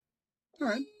All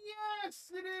right.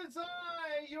 Yes, it is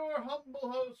I, your humble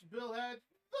host, Bill Hatch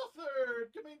the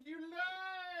Third, coming to you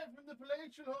live from the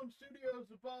palatial home studios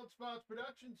of Bald Spots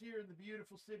Productions here in the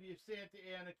beautiful city of Santa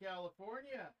Ana,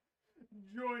 California.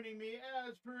 Joining me,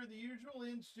 as per the usual,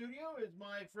 in studio is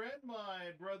my friend,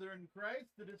 my brother in Christ,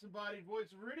 the disembodied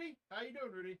voice of Rudy. How you doing,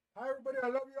 Rudy? Hi, everybody.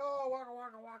 I love you all. Waka,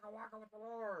 waka, waka, waka with the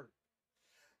Lord.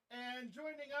 And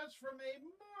joining us from a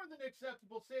more than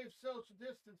acceptable safe social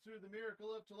distance through the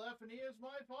miracle of telephony is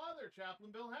my father,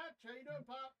 Chaplain Bill Hatch. How you doing,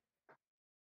 Pop?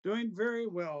 Doing very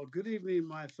well. Good evening,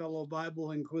 my fellow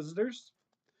Bible Inquisitors.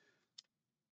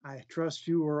 I trust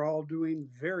you are all doing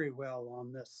very well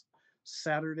on this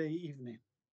Saturday evening.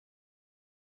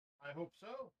 I hope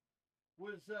so.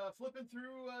 Was flipping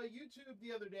through YouTube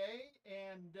the other day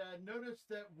and noticed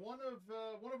that one of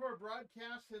our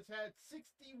broadcasts has had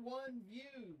 61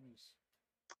 views.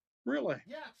 Really?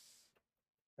 Yes,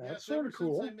 That's yes. sort Ever of since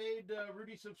cool. I made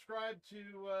Rudy subscribe to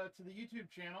the YouTube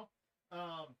channel,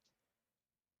 um,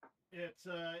 it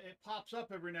pops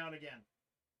up every now and again,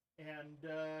 and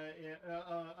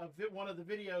one of the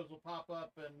videos will pop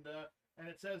up, and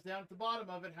it says down at the bottom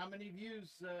of it how many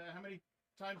views, how many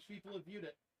times people have viewed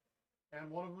it, and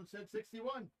one of them said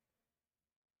 61.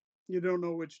 You don't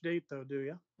know which date, though, do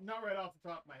you? Not right off the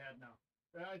top of my head, no.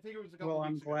 I think it was a couple Well,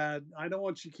 I'm weeks ago. glad. I don't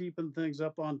want you keeping things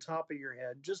up on top of your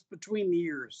head, just between the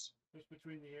ears. Just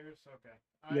between the ears? Okay.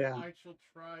 Yeah. I shall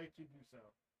try to do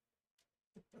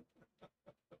so.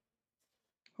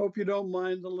 Hope you don't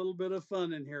mind a little bit of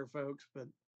fun in here, folks, but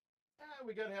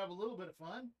We got to have a little bit of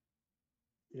fun.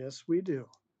 yes, we do.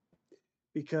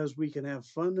 Because we can have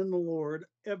fun in the Lord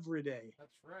every day.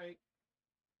 That's right.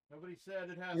 Nobody said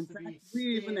it has In to fact, be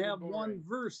we even have boring. one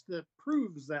verse that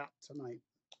proves that tonight.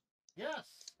 Yes.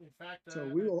 In fact, So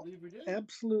I will believe we do.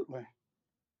 absolutely.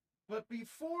 But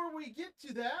before we get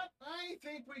to that, I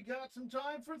think we got some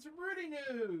time for some Rudy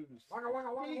news. Waka, waka,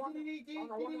 waka, waka.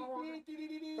 Waka, waka, waka.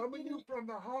 Coming to you from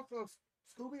the house of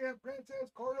Scooby and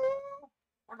Princess Carlo.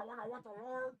 Waka, waka, waka,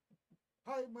 Lord.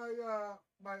 Hi,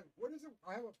 my, what is it?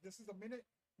 This is a minute.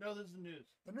 No, this is the news.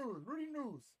 The news, Rudy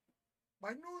News.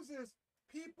 My news is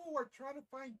people are trying to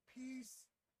find peace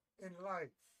in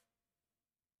life.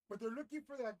 But they're looking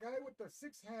for that guy with the 6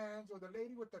 hands or the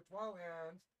lady with the 12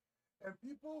 hands. And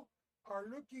people are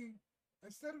looking,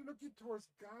 instead of looking towards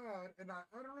God, and I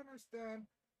don't understand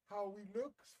how we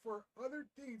look for other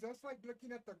things. That's like looking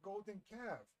at the golden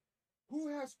calf. Who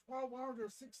has 12 arms or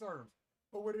 6 arms?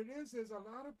 But what it is a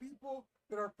lot of people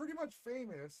that are pretty much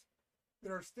famous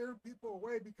that are staring people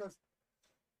away because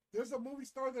there's a movie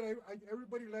star that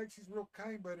everybody likes. He's real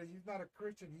kind, but he's not a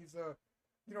Christian. He's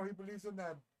he believes in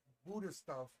that Buddhist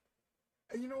stuff.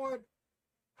 And you know what?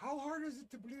 How hard is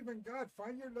it to believe in God?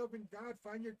 Find your love in God.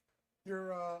 Find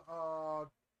your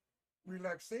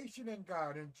relaxation in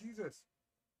God and Jesus.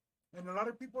 And a lot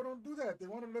of people don't do that. They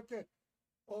want to look at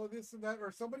all this and that,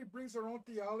 or somebody brings their own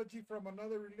theology from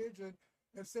another religion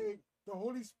and say the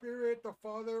Holy Spirit, the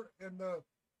Father, and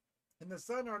the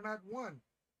Son are not one.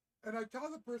 And I tell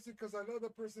the person, because I love the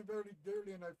person very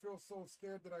dearly, and I feel so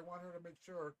scared that I want her to make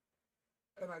sure.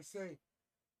 And I say,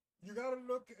 you got to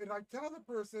look, and I tell the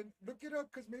person, look it up,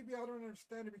 because maybe I don't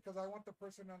understand it, because I want the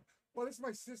person on. Well, it's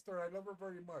my sister. I love her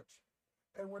very much.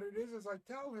 And what it is I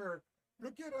tell her,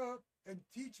 look it up and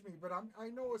teach me. But I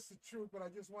know it's the truth, but I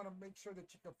just want to make sure that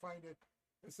she can find it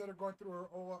instead of going through her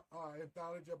own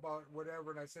anthology about whatever.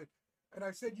 And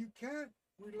I said, you can't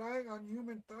rely on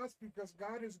human thoughts because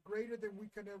God is greater than we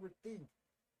can ever think.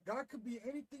 God could be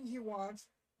anything he wants.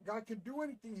 God can do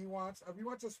anything he wants. If he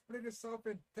wants to split himself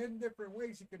in 10 different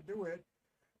ways, he can do it.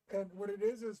 And what it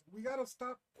is we got to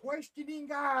stop questioning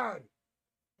God.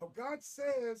 If God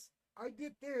says, I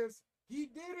did this, he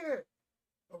did it.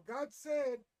 If God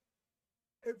said,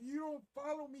 if you don't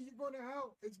follow me, you're going to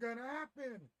hell, it's going to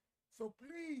happen. So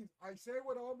please, I say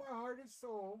with all my heart and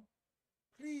soul,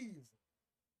 please,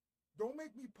 don't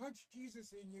make me punch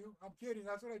Jesus in you. I'm kidding.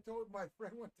 That's what I told my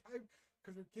friend one time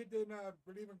because her kid didn't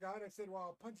believe in God. I said,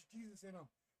 well, I'll punch Jesus in him.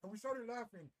 And we started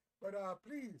laughing. But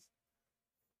please,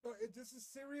 this is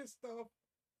serious stuff.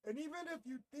 And even if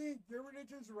you think your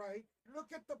religion's right,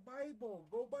 look at the Bible.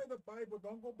 Go by the Bible.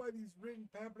 Don't go by these written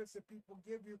pamphlets that people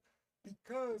give you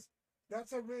because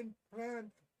that's a written plan.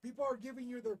 People are giving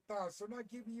you their thoughts. They're not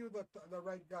giving you the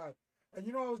right God. And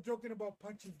you know, I was joking about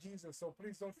punching Jesus, so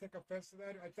please don't take offense to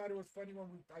that. I thought it was funny when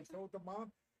I told the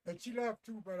mom, and she laughed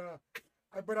too.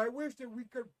 But I wish that we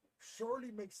could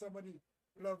surely make somebody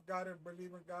love God and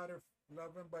believe in God and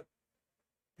love him. But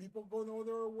people go no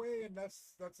other way, and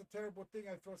that's a terrible thing.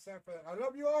 I feel sad for that. I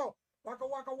love you all. Waka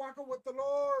waka waka with the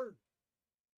Lord.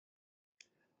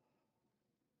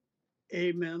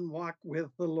 Amen. Walk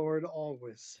with the Lord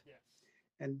always. Yes.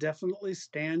 And definitely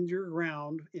stand your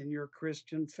ground in your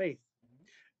Christian faith. Mhm.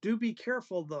 Do be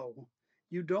careful, though.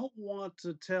 You don't want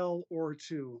to tell or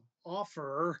to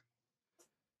offer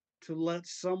to let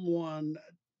someone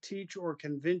teach or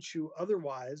convince you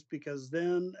otherwise, because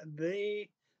then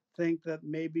they think that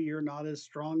maybe you're not as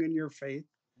strong in your faith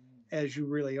Mm. as you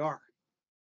really are.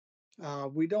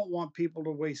 We don't want people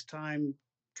to waste time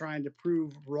trying to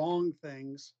prove wrong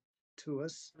things to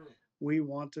us. True. We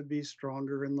want to be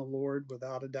stronger in the Lord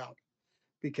without a doubt,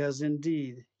 because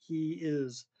indeed, He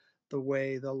is the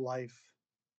way, the life,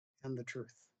 and the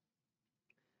truth.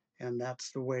 And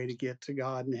that's the way to get to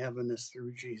God in heaven is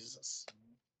through Jesus.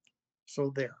 Mhm. So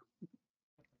there.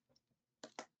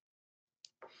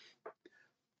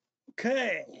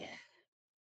 Okay.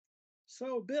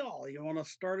 So, Bill, you want to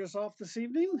start us off this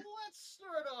evening? Let's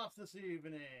start off this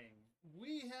evening.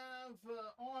 We have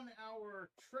on our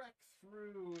trek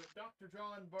through Dr.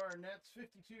 John Barnett's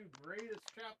 52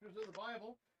 greatest chapters of the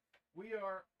Bible, we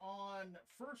are on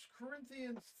 1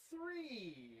 Corinthians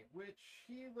 3, which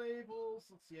he labels,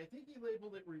 let's see, I think he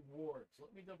labeled it rewards.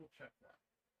 Let me double check that.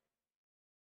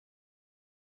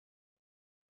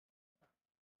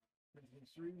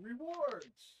 Corinthians 3,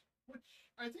 rewards, which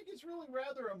I think is really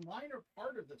rather a minor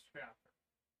part of this chapter.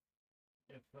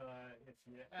 If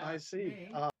you ask I see.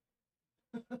 me.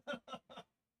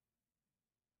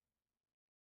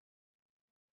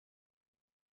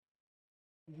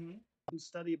 Mm-hmm.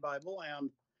 Study Bible and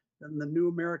then the New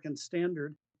American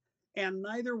Standard, and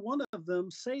neither one of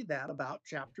them say that about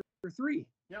chapter 3.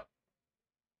 Yep.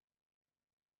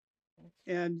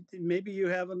 And maybe you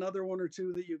have another one or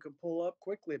two that you can pull up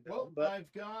quickly, Bill. Well, but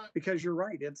I've got, because you're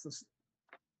right, it's the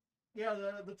yeah,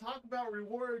 the talk about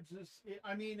rewards is,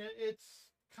 I mean, it's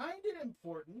kind of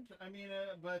important. I mean,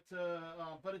 but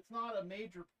it's not a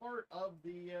major part of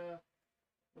the.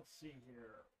 Let's see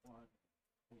here, 1,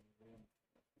 2,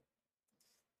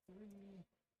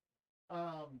 3.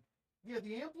 Yeah,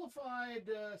 the amplified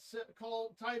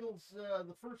call titles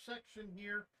the first section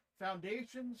here,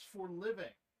 "Foundations for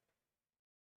Living."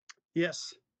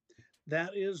 yes,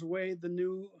 that is way the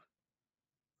New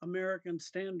American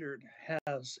Standard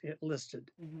has it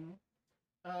listed. Mm-hmm.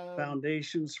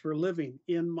 Foundations for Living.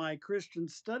 In my Christian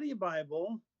Study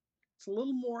Bible, it's a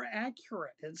little more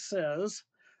accurate. It says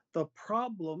the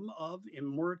problem of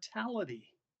immortality.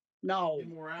 No,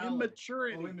 Immorality.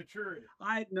 immaturity. Oh, immaturity.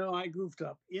 I goofed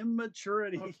up.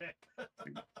 Immaturity. Okay.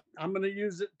 I'm going to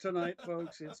use it tonight,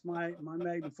 folks. It's my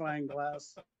magnifying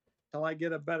glass till I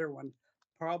get a better one.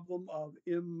 Problem of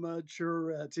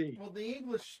immaturity. Well, the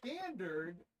English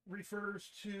Standard refers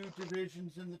to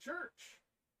divisions in the church,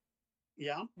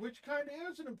 Yeah. which kind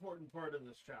of is an important part of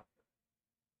this chapter.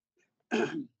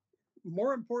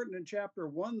 More important in chapter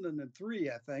 1 than in 3,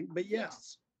 I think. But Yeah.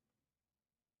 yes,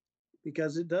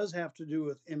 because it does have to do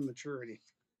with immaturity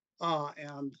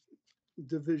and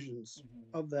divisions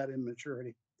Mm-hmm. of that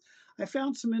immaturity. I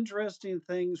found some interesting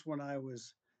things when I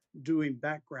was doing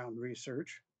background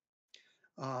research.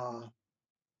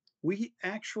 We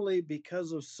actually,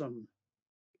 because of some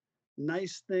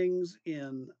nice things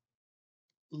in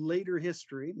later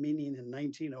history, meaning in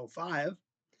 1905,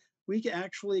 we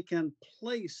actually can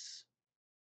place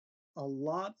a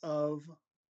lot of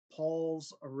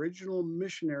Paul's original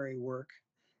missionary work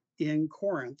in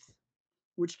Corinth,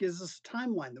 which gives us a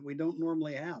timeline that we don't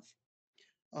normally have.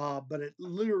 But it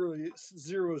literally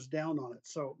zeroes down on it.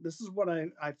 So this is what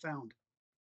I found.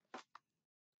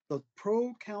 The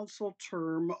proconsul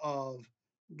term of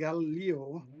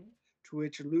Galileo, Mm-hmm. to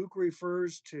which Luke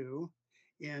refers to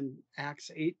in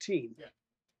Acts 18, Yeah.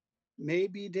 may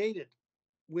be dated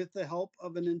with the help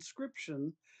of an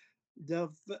inscription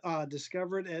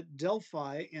discovered at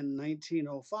Delphi in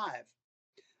 1905.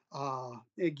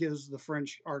 It gives the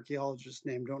French archaeologist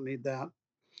name, don't need that.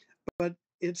 But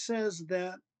it says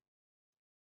that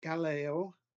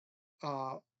Galileo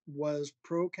was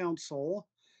proconsul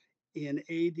in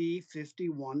AD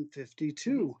 51-52.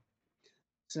 Mm-hmm.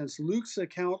 Since Luke's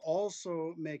account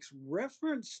also makes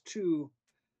reference to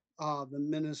the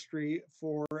ministry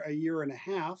for a year and a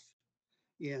half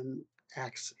in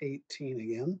Acts 18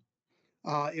 again,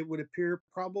 it would appear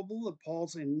probable that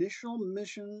Paul's initial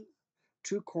mission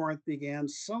to Corinth began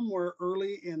somewhere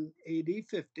early in AD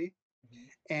 50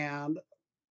 Mm-hmm. and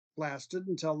lasted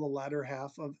until the latter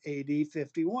half of AD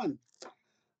 51.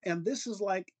 And this is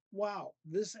like, wow,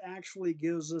 this actually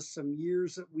gives us some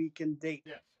years that we can date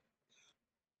Yes.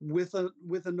 with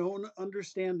a known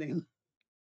understanding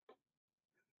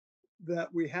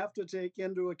that we have to take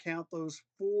into account those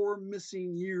 4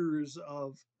 missing years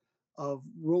of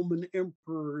Roman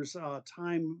emperors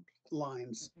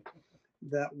timelines.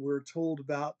 that we're told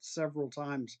about several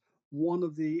times. One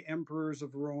of the emperors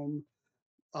of Rome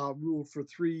ruled for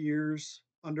 3 years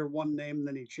under one name,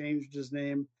 then he changed his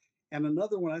name. And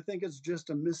another one, I think it's just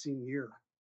a missing year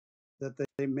that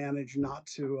they managed not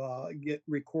to get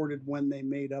recorded when they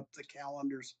made up the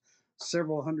calendars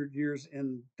several hundred years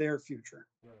in their future.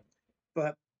 Right.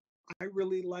 But I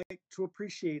really like to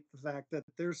appreciate the fact that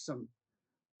there's some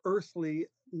earthly,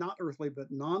 not earthly,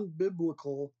 but non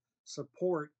biblical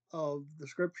support of the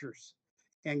scriptures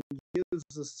and gives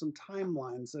us some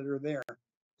timelines that are there.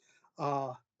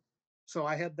 Uh, so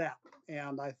I had that,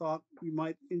 and I thought you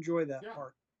might enjoy that Yeah.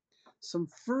 part. Some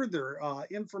further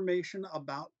information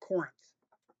about Corinth.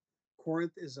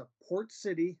 Corinth is a port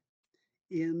city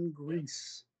in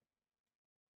Greece,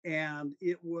 and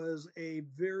it was a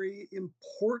very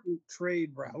important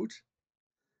trade route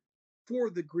for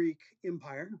the Greek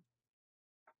Empire.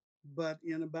 But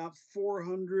in about 4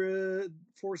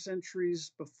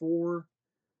 centuries before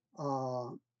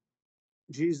uh,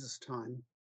 Jesus' time,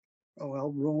 oh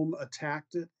well, Rome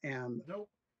attacked it and Nope.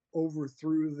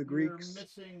 overthrew the You're Greeks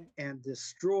missing. and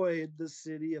destroyed the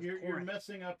city of You're Corinth.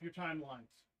 messing up your timelines.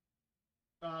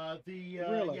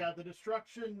 Really? The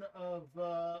destruction of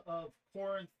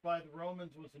Corinth by the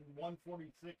Romans was in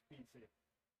 146 BC.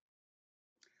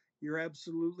 You're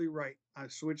absolutely right. I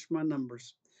switched my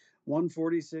numbers.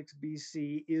 146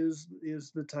 BC is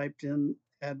the typed in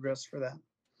address for that.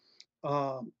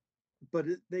 Um, but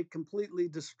they completely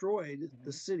destroyed the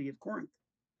Mm-hmm. city of Corinth.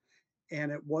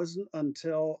 And it wasn't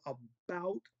until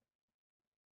about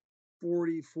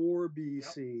 44 Yep,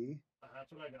 BC.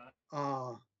 that's what I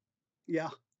got. Yeah,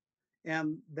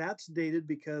 and that's dated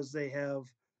because they have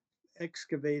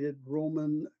excavated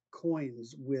Roman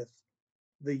coins with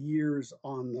the years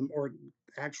on them, or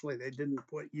actually, they didn't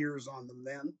put years on them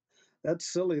then. That's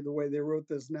silly the way they wrote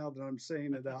this now that I'm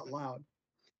saying it out loud.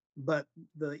 But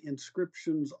the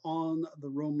inscriptions on the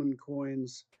Roman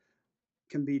coins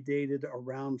can be dated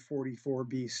around 44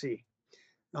 BC.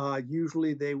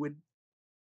 Usually, they would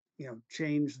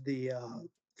change the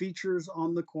features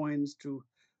on the coins to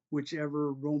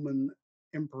whichever Roman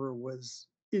emperor was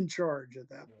in charge at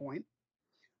that point.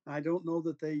 I don't know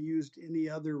that they used any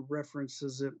other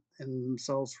references in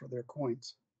themselves for their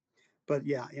coins. But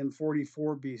yeah, in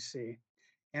 44 BC.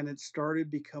 And it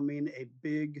started becoming a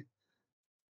big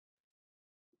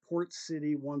port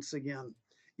city once again.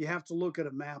 You have to look at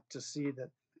a map to see that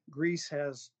Greece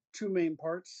has two main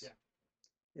parts.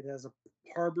 Yeah. It has a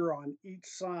harbor on each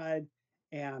side,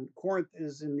 and Corinth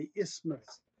is in the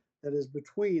isthmus that is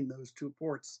between those two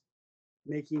ports,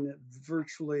 making it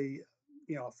virtually,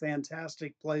 a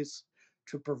fantastic place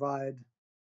to provide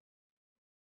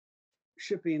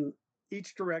shipping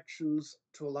each directions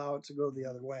to allow it to go the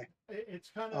other way. It's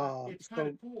kind of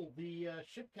So cool. The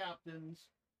ship captains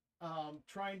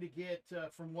trying to get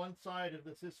from one side of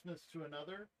this isthmus to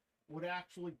another would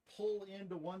actually pull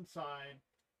into one side,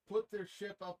 put their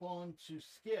ship up onto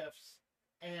skiffs,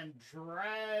 and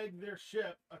drag their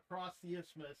ship across the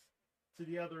isthmus to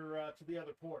the other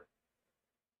port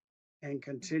and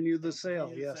continue the and sale.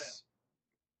 continue to sail. Yes,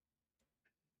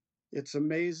 it's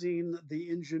amazing the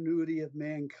ingenuity of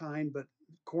mankind, but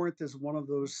Corinth is one of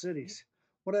those cities.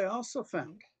 What I also Mm-hmm.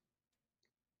 found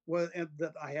was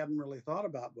that I hadn't really thought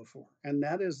about before, and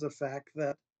that is the fact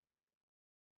that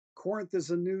Corinth is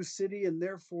a new city, and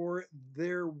therefore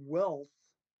their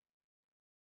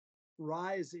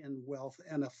rise in wealth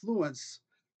and affluence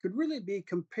could really be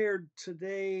compared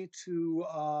today to,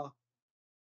 oh,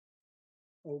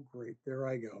 great, there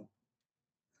I go,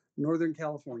 Northern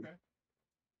California, Okay.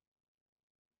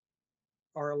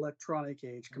 our electronic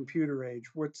age, Mm-hmm. computer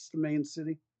age. What's the main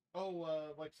city?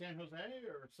 Oh, like San Jose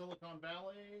or Silicon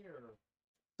Valley or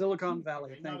Silicon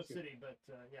Valley. okay, not a Thank you. city, but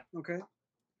yeah. Okay.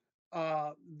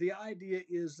 The idea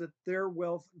is that their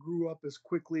wealth grew up as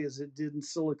quickly as it did in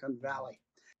Silicon Mm-hmm. Valley,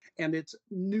 and it's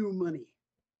new money.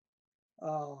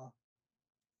 Uh,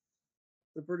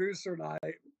 the producer and I,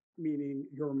 meaning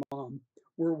your mom,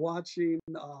 were watching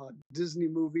Disney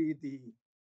movie The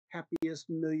Happiest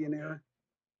Okay. Millionaire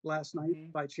last night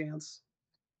Mm-hmm. by chance.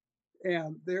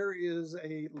 And there is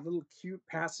a little cute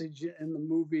passage in the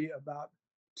movie about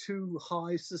two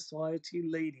high society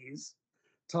ladies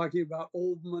talking about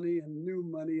old money and new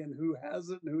money and who has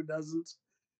it and who doesn't.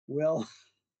 Well,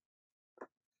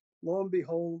 lo and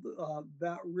behold,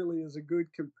 that really is a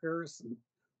good comparison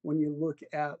when you look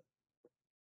at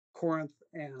Corinth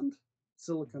and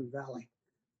Silicon Valley.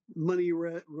 Money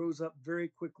rose up very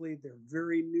quickly. They're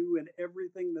very new in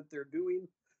everything that they're doing.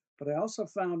 But I also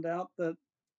found out that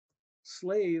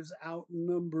slaves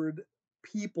outnumbered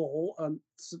people,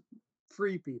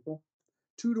 free people,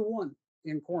 2 to 1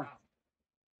 in Corinth. Wow.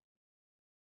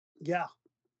 Yeah,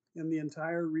 in the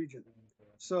entire region.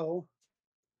 So,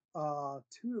 one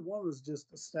was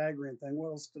just a staggering thing. What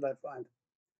else did I find?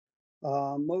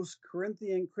 Most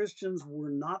Corinthian Christians were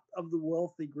not of the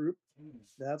wealthy group.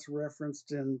 That's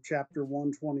referenced in chapter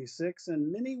 126,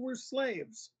 and many were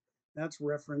slaves. That's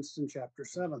referenced in chapter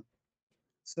 7.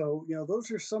 So, those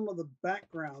are some of the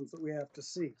backgrounds that we have to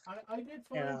see. I did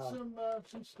find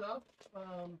some stuff.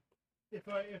 If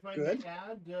I may Good.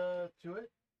 add to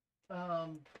it,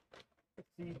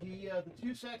 the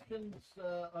two sections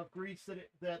of Greece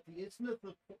that the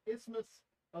Isthmus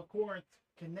of Corinth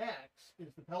connects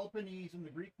is the Peloponnese and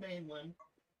the Greek mainland.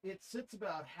 It sits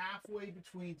about halfway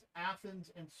between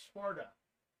Athens and Sparta.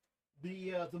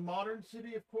 The modern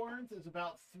city of Corinth is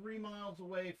about 3 miles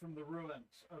away from the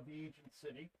ruins of the ancient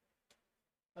city.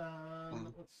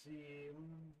 Let's see.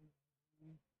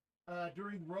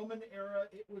 During the Roman era,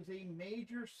 it was a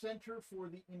major center for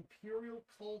the imperial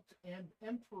cult and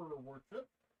emperor worship.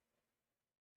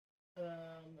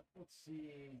 Let's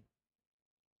see.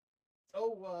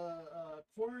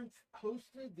 Corinth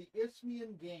hosted the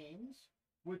Isthmian Games,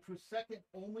 which was second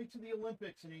only to the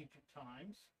Olympics in ancient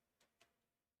times.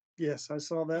 Yes, I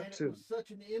saw that and too. It was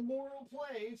such an immoral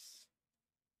place,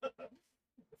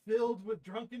 filled with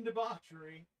drunken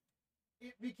debauchery,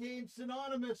 it became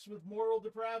synonymous with moral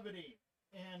depravity.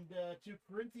 And to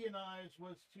Corinthianize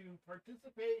was to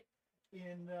participate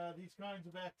in these kinds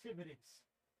of activities.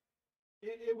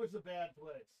 It was a bad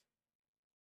place.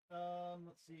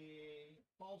 Let's see.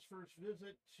 Paul's first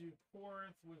visit to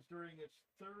Corinth was during his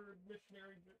third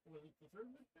missionary. Was it the third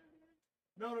missionary?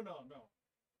 No.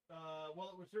 Well,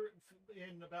 it was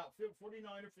in about 49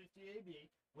 or 50 AD,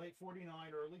 late 49,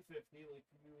 early 50, like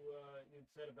you'd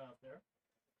said about there.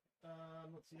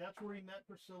 Let's see. That's where he met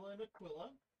Priscilla and Aquila,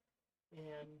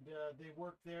 and they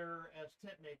worked there as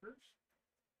tent makers.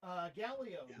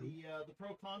 Gallio, the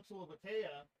proconsul of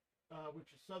Achaia,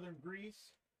 which is southern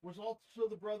Greece, was also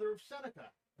the brother of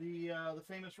Seneca, the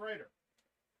famous writer,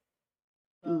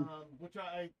 which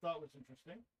I thought was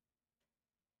interesting.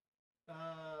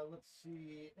 Let's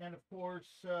see, and of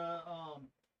course,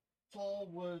 Paul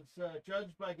was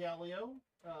judged by Gallio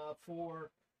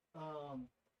for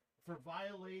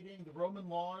violating the Roman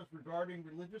laws regarding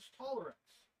religious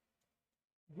tolerance,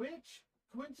 which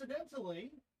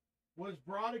coincidentally was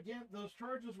brought against. Those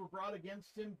charges were brought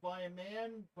against him by a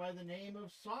man by the name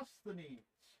of Sosthenes,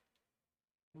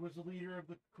 who was the leader of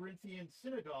the Corinthian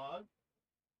synagogue,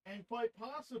 and quite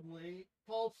possibly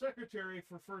Paul's secretary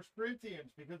for 1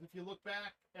 Corinthians, because if you look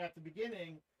back at the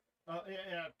beginning,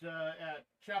 at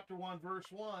chapter 1,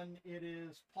 verse 1, it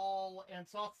is Paul and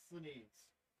Sosthenes.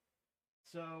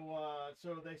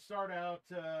 So they start out,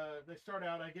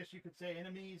 I guess you could say,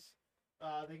 enemies.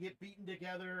 They get beaten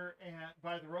together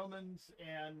by the Romans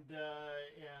and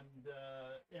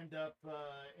end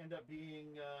up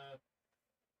being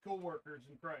co-workers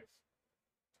in Christ.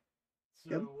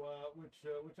 So,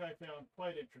 which I found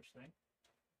quite interesting.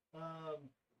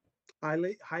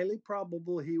 Highly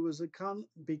probable he was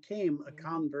became a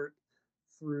convert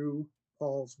through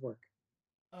Paul's work.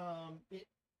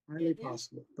 Highly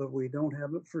possible, but we don't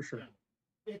have it for sure.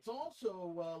 Yeah. It's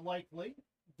also likely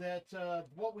that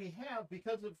what we have,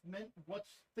 because of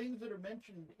things that are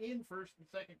mentioned in 1st and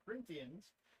 2nd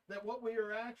Corinthians, that what we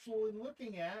are actually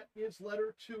looking at is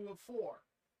letter 2 of 4.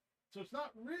 So it's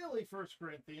not really 1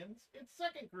 Corinthians, it's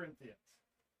 2 Corinthians.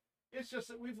 It's just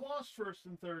that we've lost 1st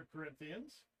and 3rd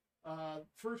Corinthians. 1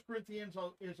 Corinthians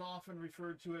is often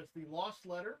referred to as the lost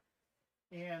letter,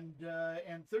 and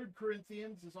 3rd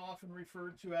Corinthians is often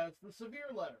referred to as the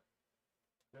severe letter,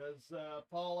 because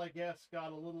Paul, I guess,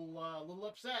 got a little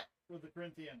upset with the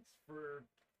Corinthians for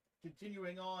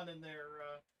continuing on in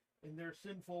their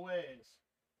sinful ways.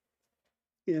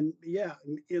 In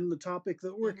the topic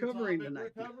that we're covering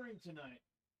tonight.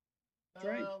 That's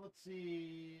right. Let's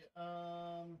see.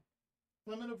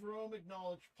 Clement of Rome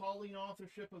acknowledged Pauline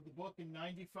authorship of the book in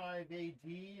 95 AD,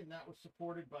 and that was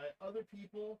supported by other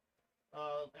people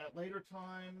at later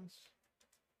times.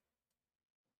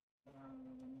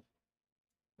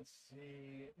 Let's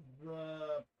see.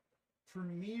 The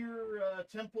premier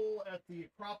temple at the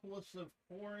Acropolis of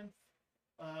Corinth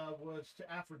was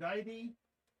to Aphrodite,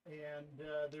 and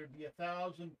there'd be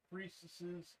 1,000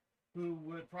 priestesses who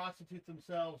would prostitute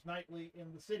themselves nightly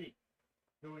in the city,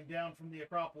 going down from the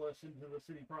Acropolis into the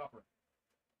city proper.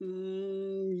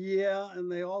 Yeah,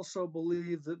 and they also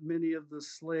believe that many of the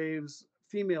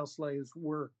female slaves,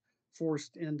 were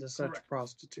forced into such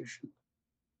prostitution.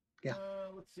 Yeah.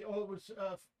 Let's see. Oh, it was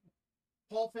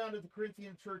Paul founded the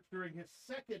Corinthian church during his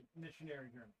 2nd missionary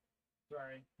journey.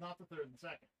 Sorry, not the 3rd and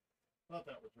 2nd. Thought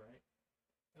that was right.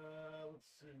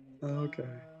 Let's see.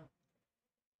 Okay.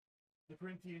 The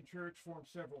Corinthian church formed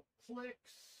several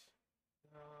cliques,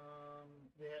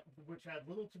 which had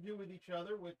little to do with each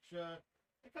other, which I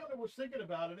kind of was thinking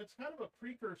about, and it's kind of a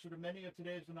precursor to many of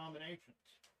today's denominations,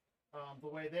 the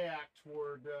way they act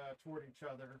toward each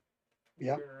other.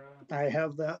 Yeah, I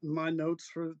have that in my notes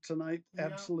for tonight.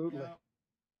 Absolutely. Yeah.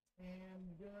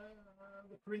 And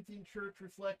the Corinthian church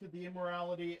reflected the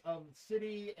immorality of the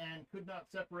city and could not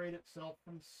separate itself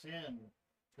from sin.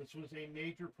 This was a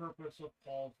major purpose of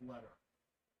Paul's letter.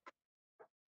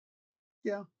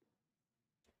 Yeah.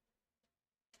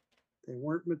 They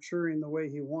weren't maturing the way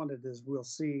he wanted, as we'll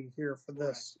see here for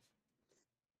this.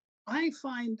 I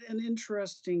find an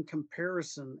interesting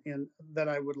comparison in that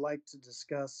I would like to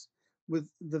discuss with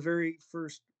the very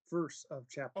first verse of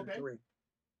chapter 3.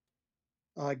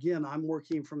 Again, I'm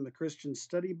working from the Christian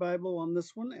Study Bible on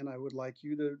this one, and I would like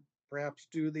you to perhaps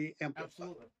do the Amplified.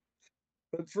 Absolutely.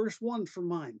 But verse 1 for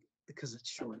mine, because it's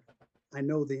short. I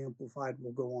know the Amplified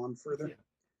will go on further. Yeah.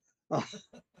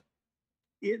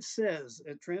 It says,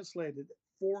 it translated,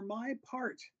 "For my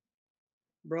part,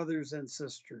 brothers and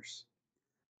sisters,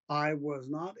 I was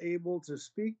not able to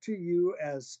speak to you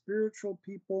as spiritual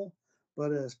people,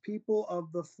 but as people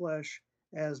of the flesh,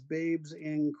 as babes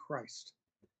in Christ."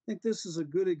 I think this is a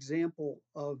good example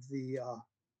of the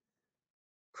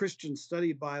Christian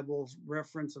Study Bible's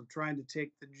reference of trying to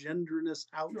take the genderness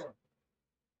out. Sure.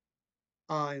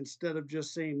 Instead of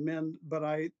just saying men. But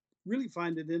I really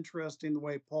find it interesting the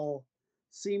way Paul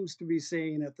seems to be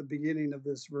saying at the beginning of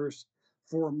this verse,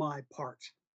 "For my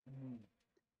part."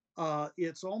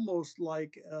 It's almost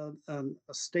like a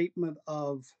statement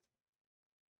of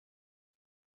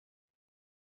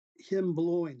him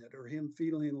blowing it, or him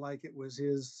feeling like it was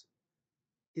his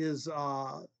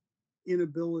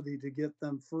inability to get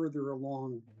them further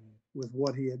along with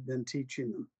what he had been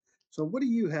teaching them. So what do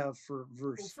you have for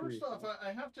verse 3? Well, first off,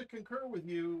 I have to concur with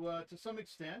you to some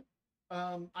extent.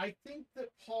 I think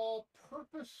that Paul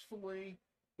purposefully,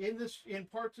 in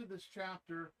parts of this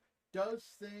chapter,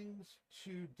 does things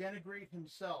to denigrate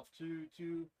himself,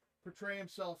 to portray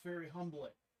himself very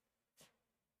humbly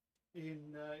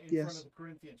in front of the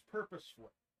Corinthians,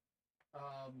 purposefully.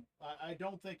 I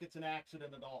don't think it's an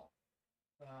accident at all.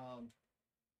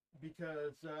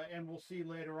 Because and we'll see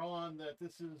later on that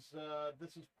this is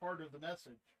part of the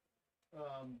message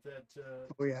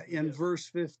that in verse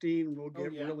 15 we'll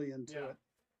get really into it.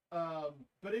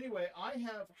 But anyway, I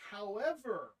have,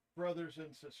 however, brothers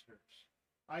and sisters,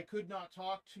 I could not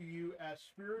talk to you as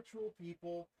spiritual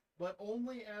people, but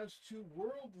only as to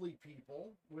worldly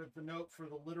people, with the note for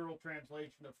the literal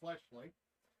translation of fleshly,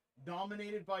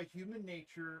 dominated by human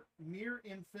nature, mere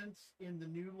infants in the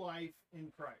new life in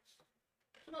Christ.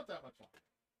 So not that much longer.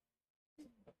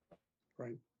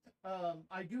 Right.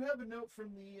 I do have a note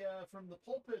from the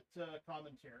pulpit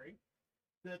commentary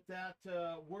that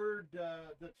word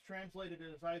that's translated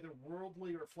as either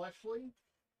worldly or fleshly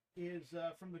is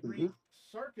from the Greek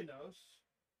sarkinos,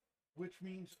 which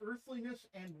means earthliness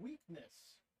and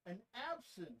weakness, an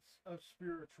absence of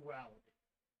spirituality.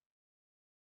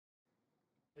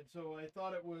 And so I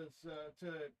thought it was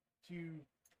to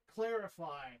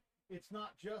clarify, it's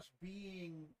not just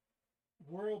being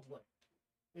worldly,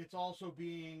 it's also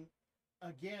being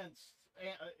against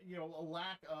a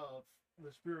lack of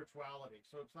the spirituality.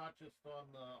 So it's not just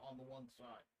on the one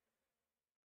side.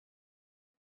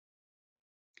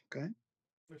 Okay.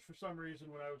 Which for some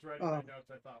reason when I was writing my notes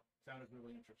I thought sounded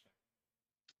really interesting.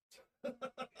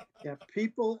 Yeah,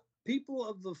 people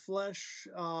of the flesh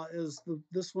is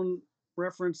this one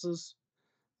references.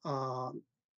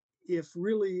 If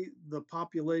really the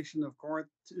population of Corinth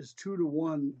is 2 to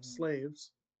 1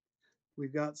 slaves,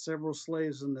 we've got several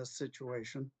slaves in this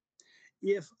situation.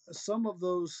 If some of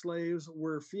those slaves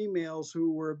were females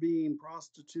who were being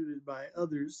prostituted by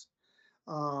others,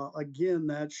 again,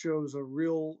 that shows a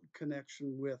real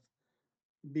connection with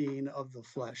being of the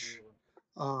flesh,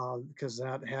 because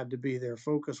that had to be their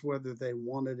focus, whether they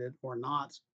wanted it or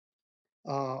not,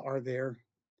 are there.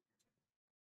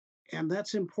 And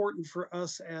that's important for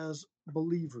us as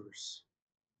believers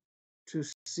to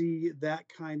see that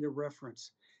kind of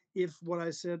reference. If what I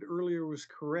said earlier was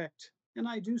correct, and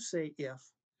I do say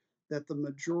if, that the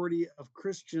majority of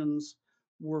Christians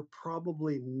were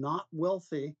probably not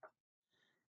wealthy,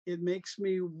 it makes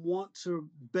me want to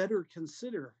better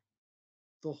consider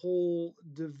the whole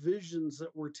divisions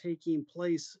that were taking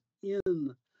place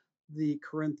in the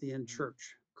Corinthian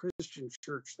church, Christian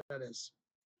church, that is.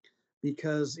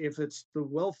 Because if it's the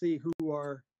wealthy who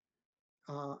are,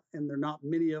 and there are not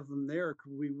many of them there,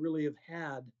 could we really have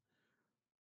had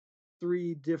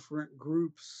 4 different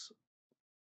groups,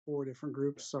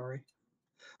 sorry,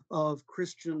 of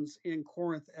Christians in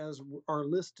Corinth as are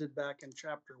listed back in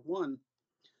chapter 1,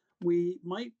 we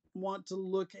might want to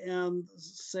look and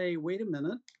say, wait a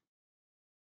minute.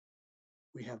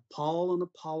 We have Paul and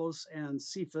Apollos and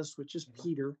Cephas, which is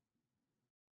Peter,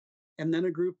 and then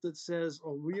a group that says,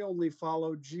 oh, we only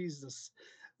follow Jesus.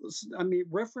 I mean,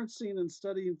 referencing and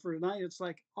studying for tonight, it's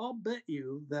like, I'll bet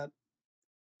you that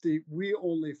we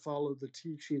only follow the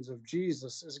teachings of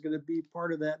Jesus is going to be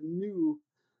part of that new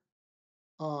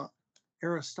uh,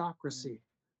 aristocracy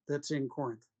that's in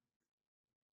Corinth.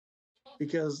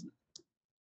 Because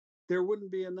there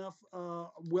wouldn't be enough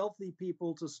wealthy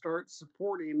people to start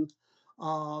supporting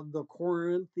the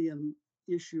Corinthian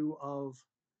issue of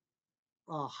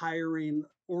hiring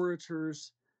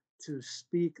orators to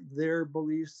speak their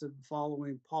beliefs and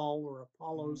following Paul or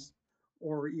Apollos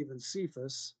or even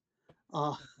Cephas.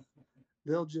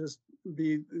 They'll just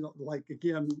be like,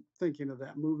 again, thinking of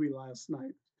that movie last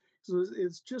night. So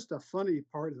it's just a funny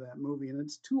part of that movie, and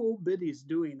it's two old biddies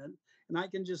doing it, and I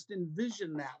can just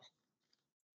envision that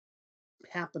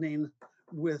happening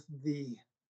with the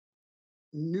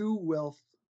new wealth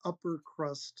upper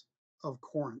crust of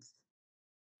Corinth,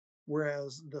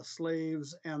 whereas the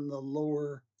slaves and the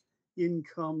lower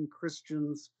income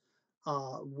Christians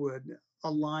would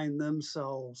align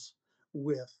themselves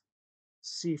with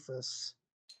Cephas,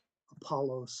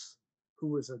 Apollos, who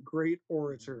was a great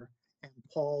orator, and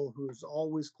Paul, who is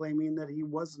always claiming that he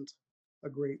wasn't a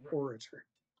great orator.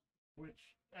 Which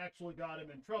actually got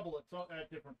him in trouble at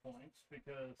different points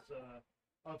because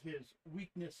of his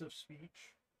weakness of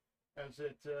speech, as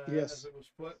it was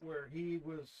put, where he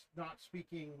was not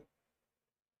speaking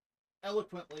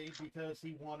eloquently because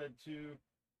he wanted to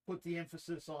put the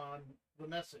emphasis on the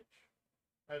message,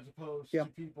 as opposed to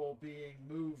people being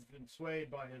moved and swayed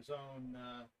by his own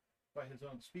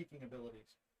speaking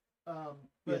abilities.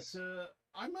 But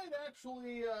I might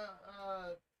actually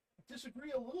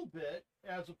disagree a little bit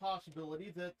as a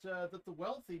possibility that that the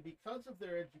wealthy, because of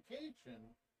their education,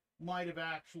 might have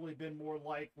actually been more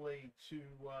likely to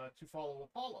follow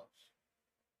Apollos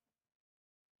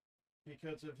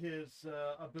because of his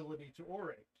ability to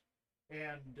orate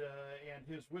and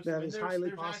his wisdom. That is highly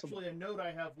there's possible. Actually a note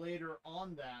I have later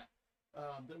on that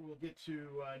that we'll get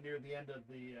to near the end of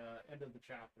the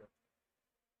chapter.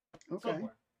 Okay.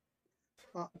 Somewhere.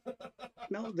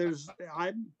 No,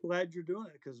 I'm glad you're doing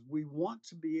it because we want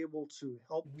to be able to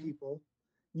help people,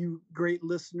 you great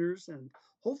listeners, and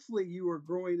hopefully you are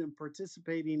growing and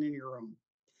participating in your own.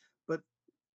 But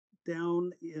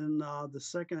down in the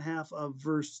second half of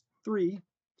verse 3,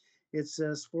 it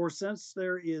says, for since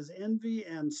there is envy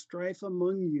and strife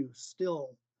among you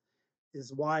still,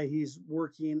 is why he's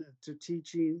working to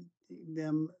teaching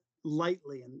them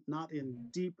lightly and not in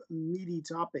deep, meaty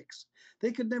topics.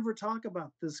 They could never talk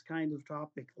about this kind of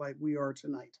topic like we are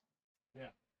tonight.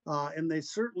 Yeah. And they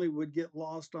certainly would get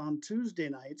lost on Tuesday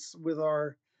nights with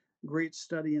our great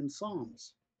study in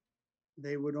Psalms.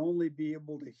 They would only be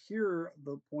able to hear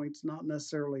the points, not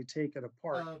necessarily take it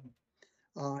apart,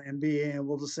 and be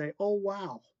able to say, oh,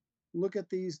 wow, look at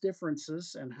these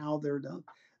differences and how they're done.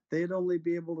 They'd only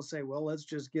be able to say, well, let's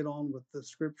just get on with the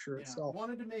scripture itself. I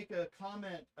wanted to make a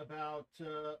comment about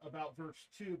verse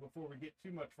 2 before we get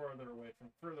too much further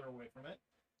away from it.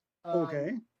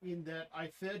 Okay. In that I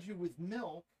fed you with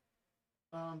milk.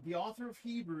 The author of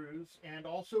Hebrews and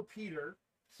also Peter,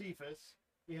 Cephas,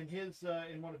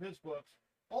 in one of his books,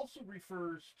 also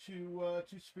refers to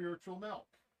spiritual milk.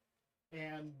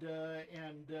 And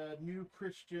new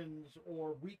Christians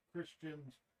or weak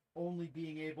Christians only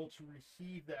being able to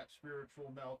receive that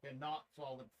spiritual milk and not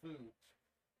solid foods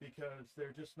because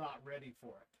they're just not ready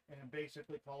for it, and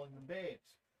basically calling them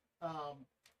babes.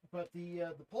 But the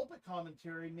pulpit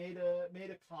commentary made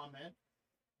a comment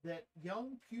that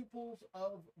young pupils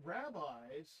of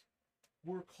rabbis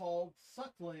were called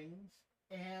sucklings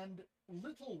and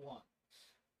little ones,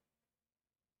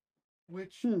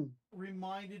 which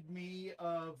reminded me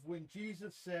of when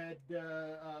Jesus said,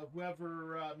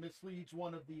 whoever misleads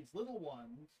one of these little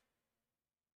ones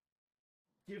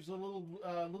gives a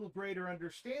little greater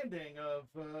understanding of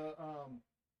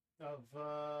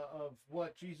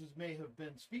what Jesus may have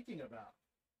been speaking about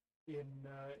in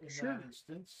that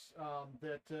instance,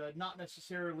 that not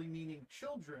necessarily meaning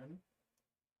children,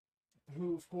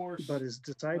 who of course, but as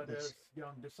disciples, but as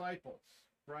young disciples,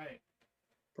 right?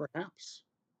 Perhaps,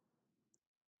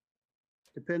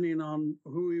 depending on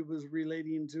who he was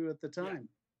relating to at the time.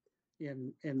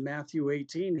 In Matthew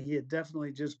 18, he had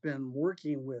definitely just been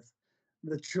working with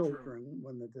the children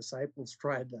when the disciples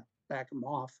tried to back him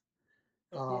off.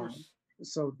 Of course,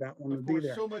 So that one Of would be course,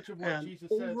 there. so much of what And Jesus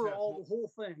says has overall, the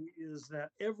whole thing is that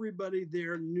everybody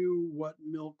there knew what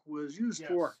milk was used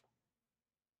for.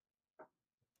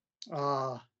 yes,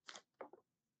 Uh,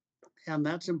 and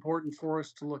that's important for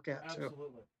us to look at too,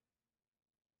 absolutely.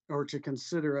 or to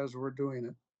consider as we're doing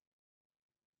it.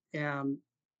 And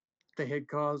they had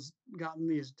gotten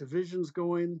these divisions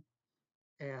going.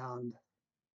 And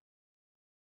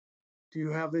do you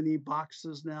have any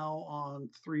boxes now on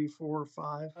 3, 4,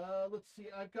 5? Let's see.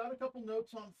 I've got a couple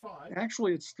notes on 5.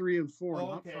 Actually, it's 3 and 4, Oh,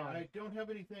 not okay. 5. I don't have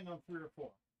anything on 3 or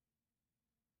 4.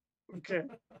 Okay.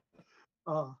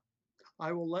 Uh,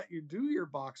 I will let you do your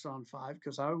box on 5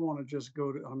 because I want to just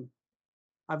go to.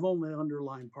 I've only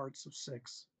underlined parts of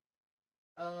 6.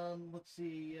 Let's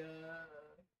see.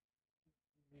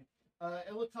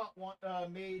 Ellicott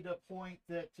made a point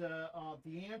that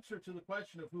the answer to the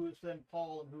question of who is then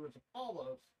Paul and who is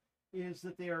Apollos is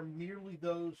that they are merely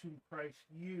those whom Christ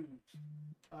used.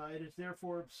 It is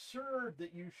therefore absurd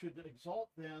that you should exalt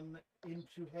them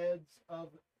into heads of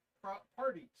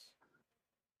parties.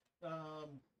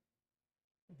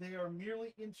 They are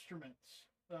merely instruments,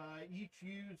 each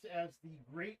used as the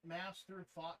great master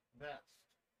thought best.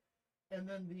 And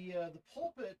then the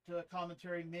pulpit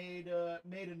commentary made a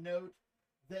note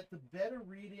that the better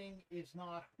reading is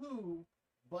not who,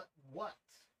 but what.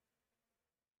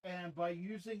 And by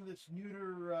using this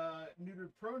neutered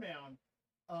pronoun,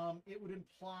 it would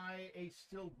imply a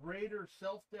still greater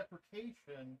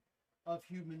self-deprecation of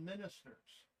human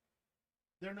ministers.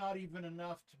 They're not even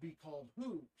enough to be called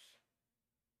who's,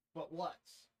 but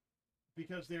what's,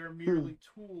 because they are merely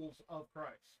tools of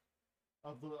Christ,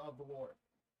 of the Lord.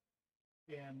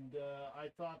 And I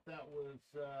thought that was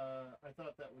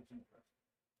interesting.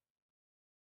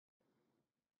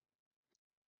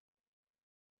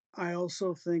 I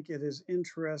also think it is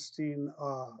interesting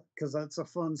because that's a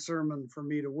fun sermon for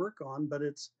me to work on, but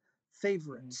it's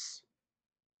favorites.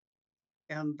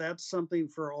 And that's something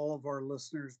for all of our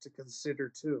listeners to consider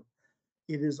too.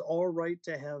 It is all right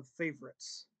to have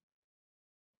favorites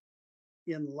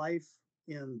in life,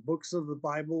 in books of the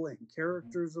Bible, and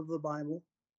characters of the Bible.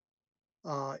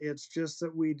 It's just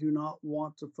that we do not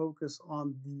want to focus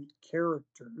on the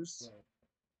characters Right.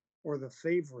 or the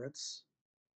favorites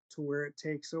to where it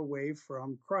takes away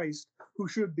from Christ, who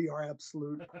should be our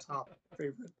absolute top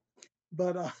favorite.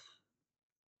 But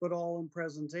all in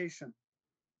presentation.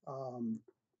 Um,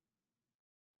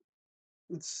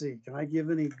 let's see. Can I give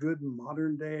any good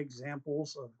modern day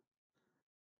examples of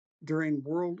during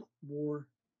World War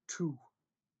II?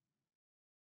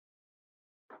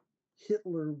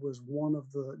 Hitler was one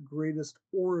of the greatest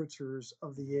orators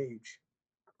of the age.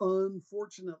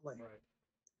 Unfortunately, Right.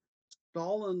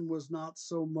 Stalin was not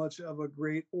so much of a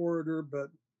great orator,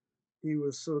 but he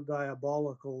was so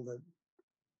diabolical that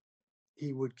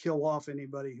he would kill off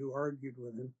anybody who argued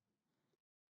with him.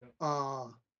 Yep.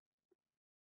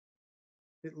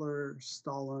 Hitler,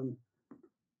 Stalin.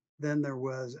 Then there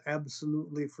was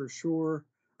absolutely for sure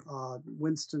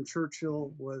Winston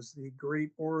Churchill was the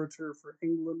great orator for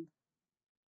England.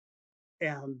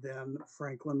 And then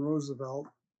Franklin Roosevelt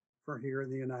for here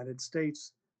in the United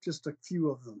States, just a few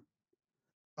of them.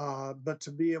 But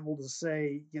to be able to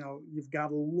say, you've got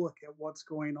to look at what's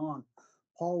going on.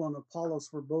 Paul and Apollos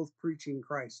were both preaching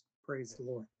Christ, praise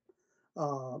the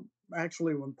Lord.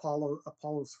 Actually, when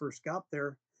Apollos first got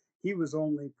there, he was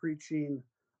only preaching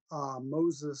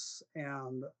Moses,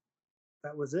 and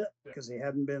that was it because he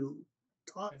hadn't been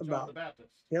taught And John the about,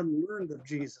 Baptist. he hadn't learned of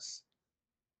Jesus.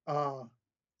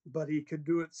 But he could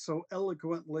do it so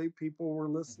eloquently, people were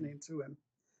listening to him,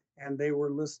 and they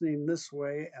were listening this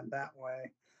way and that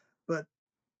way. But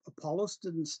Apollos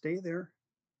didn't stay there,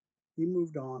 he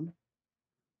moved on.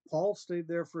 Paul stayed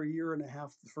there for a year and a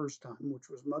half the first time, which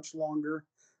was much longer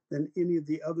than any of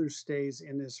the other stays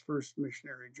in his first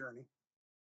missionary journey.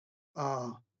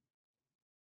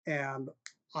 And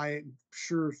I'm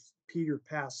sure Peter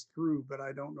passed through, but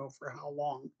I don't know for how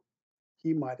long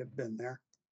he might have been there.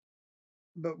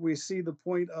 But we see the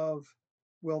point of,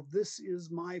 well, this is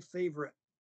my favorite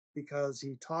because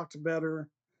he talked better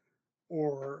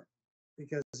or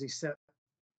because he set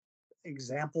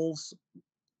examples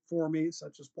for me,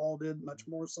 such as Paul did, much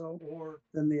more so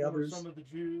than the others. Some of the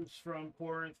Jews from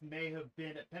Corinth may have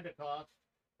been at Pentecost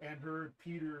and heard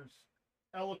Peter's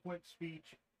eloquent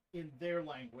speech in their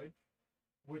language,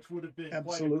 which would have been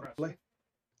quite impressive.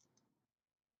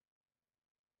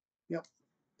 Yep.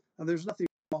 And there's nothing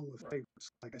wrong with favorites,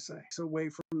 like I say. It's away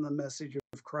from the message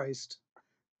of Christ.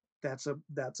 That's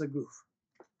a goof.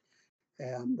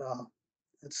 And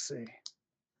let's see.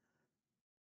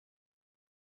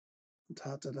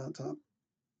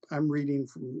 I'm reading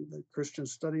from the Christian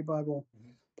Study Bible.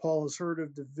 Mhm. Paul has heard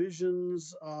of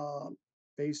divisions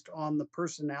based on the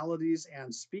personalities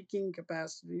and speaking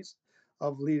capacities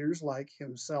of leaders like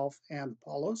himself and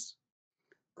Apollos.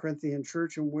 Corinthian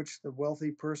church, in which the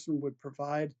wealthy person would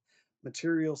provide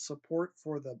material support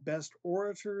for the best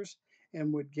orators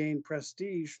and would gain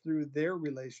prestige through their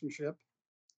relationship.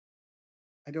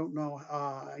 I don't know,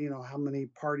 how many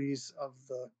parties of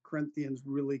the Corinthians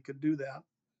really could do that,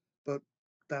 but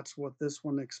that's what this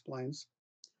one explains.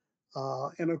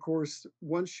 And of course,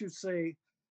 once you say,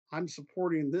 I'm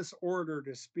supporting this orator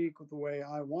to speak the way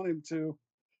I want him to,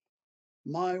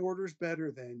 my order's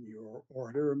better than your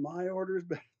order. My order's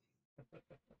better.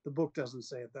 The book doesn't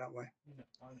say it that way. No,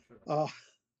 I'm sure.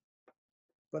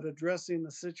 But addressing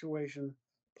the situation,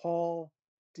 Paul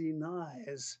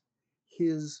denies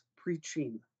his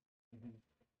preaching Mhm.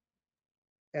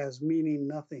 as meaning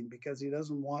nothing because he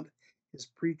doesn't want his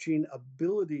preaching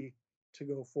ability to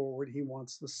go forward. He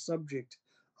wants the subject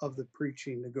of the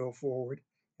preaching to go forward,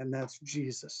 and that's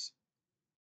Jesus.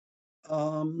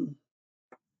 Um,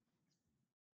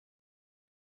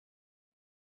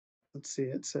 let's see,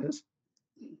 it says,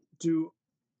 do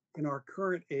in our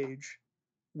current age,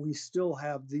 we still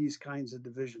have these kinds of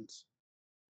divisions.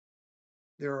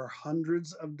 There are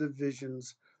hundreds of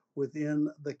divisions within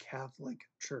the Catholic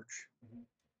Church. Mhm.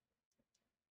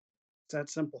 It's that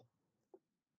simple.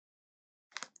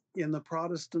 In the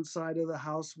Protestant side of the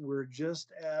house, we're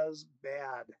just as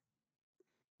bad.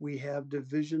 We have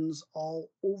divisions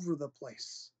all over the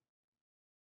place.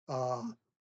 The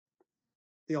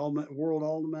World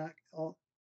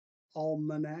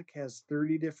Almanac has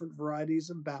 30 different varieties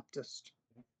of Baptist.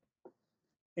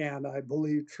 And I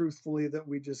believe truthfully that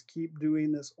we just keep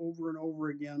doing this over and over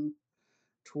again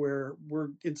to where we're,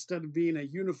 instead of being a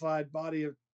unified body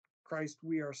of Christ,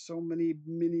 we are so many,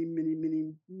 many, many,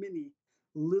 many, many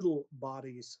little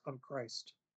bodies of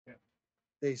Christ. Yeah.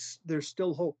 There's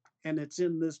still hope, and it's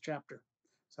in this chapter.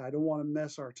 So I don't want to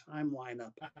mess our timeline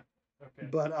up. Okay.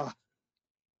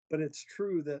 But it's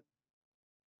true that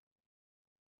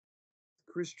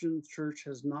the Christian church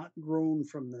has not grown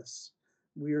from this.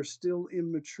 We are still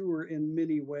immature in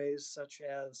many ways, such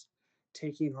as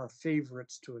taking our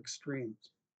favorites to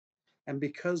extremes. And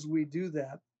because we do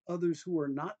that, others who are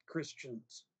not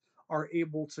Christians are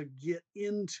able to get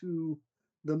into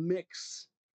the mix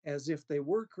as if they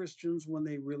were Christians when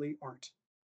they really aren't.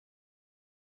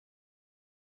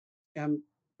 And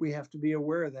we have to be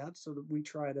aware of that so that we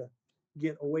try to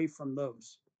get away from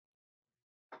those.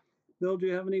 Bill, do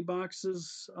you have any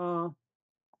boxes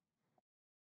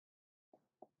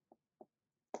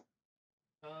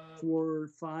for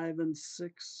 5 and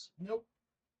 6? Nope.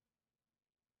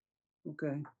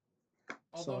 Okay.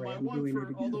 Although Sorry, my I'm doing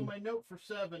it although again. my note for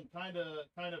 7 kind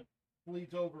of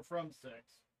bleeds over from 6.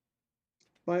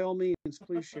 By all means,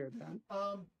 please share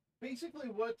that. Basically,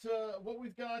 what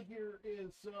we've got here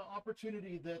is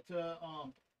opportunity that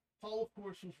Paul, of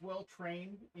course, was well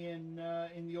trained in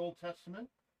the Old Testament,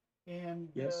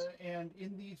 Yes. and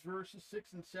in these verses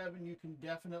 6 and 7, you can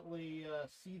definitely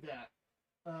see that.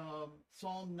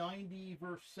 Psalm 90,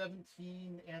 verse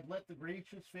 17, and let the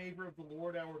gracious favor of the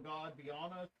Lord our God be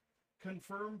on us.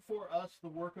 Confirm for us the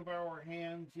work of our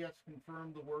hands. Yes,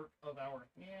 confirm the work of our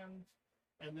hands.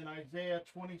 And then Isaiah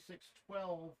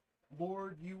 26:12,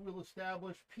 Lord, you will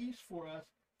establish peace for us,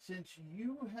 since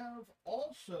you have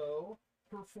also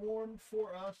performed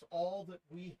for us all that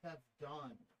we have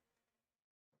done.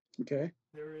 Okay.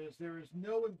 There is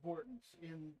no importance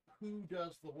in who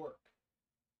does the work.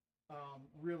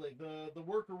 Really, the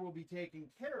worker will be taken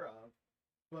care of,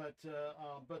 but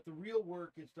the real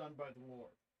work is done by the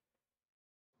Lord.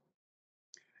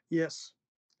 Yes,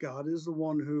 God is the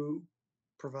one who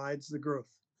provides the growth.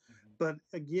 Mm-hmm. But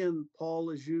again, Paul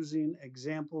is using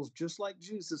examples just like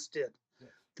Jesus did, Yes.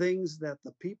 things that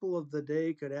the people of the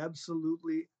day could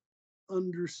absolutely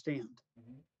understand.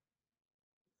 Mm-hmm.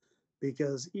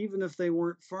 Because even if they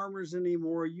weren't farmers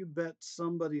anymore, you bet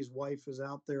somebody's wife is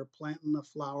out there planting a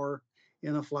flower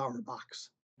in a flower box.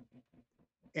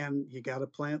 And you got to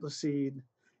plant the seed,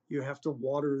 you have to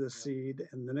water the seed,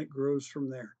 and then it grows from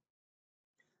there.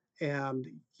 And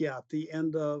yeah, the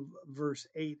end of verse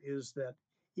 8 is that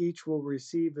each will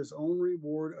receive his own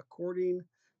reward according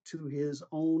to his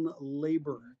own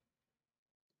labor.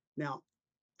 Now,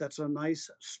 that's a nice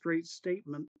straight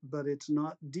statement, but it's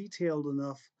not detailed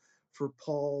enough for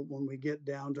Paul when we get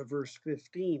down to verse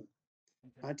 15.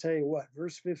 Okay. I tell you what,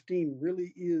 verse 15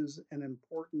 really is an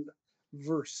important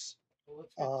verse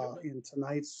in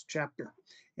tonight's chapter.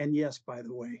 And yes, by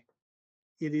the way,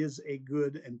 it is a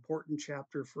good, important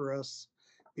chapter for us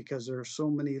because there are so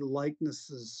many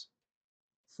likenesses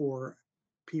for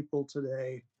people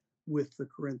today with the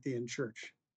Corinthian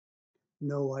church.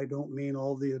 No, I don't mean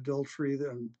all the adultery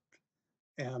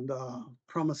and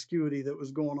promiscuity that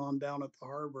was going on down at the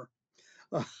harbor.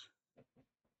 Uh,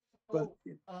 but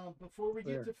Oh, before we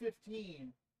get there. to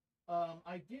 15,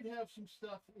 I did have some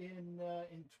stuff in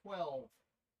 12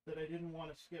 that I didn't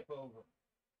want to skip over.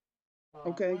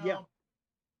 Okay, yeah. Well,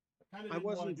 I kind of I didn't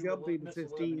want wasn't to do jumping to miss 11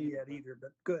 15 either. yet either,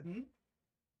 but good. Hmm?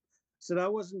 Said I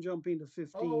wasn't jumping to 15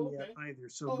 Oh, yet okay. either,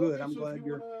 so Oh, good. okay. I'm So glad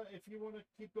you're. if you wanna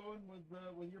keep going with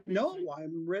your No, pacing,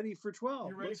 I'm ready for 12.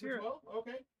 you're ready Let's for hear it. 12.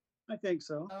 Okay. I think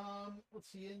so.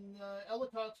 Let's see. In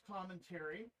Ellicott's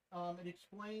commentary, it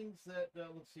explains that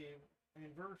let's see,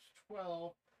 in verse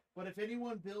 12. But if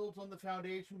anyone builds on the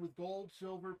foundation with gold,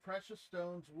 silver, precious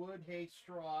stones, wood, hay,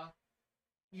 straw,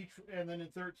 and then in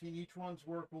 13, each one's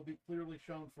work will be clearly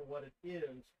shown for what it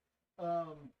is.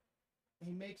 Um,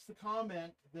 he makes the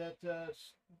comment that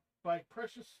by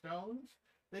precious stones,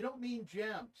 they don't mean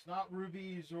gems, not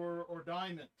rubies or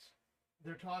diamonds.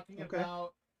 They're talking Okay.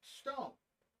 about stone,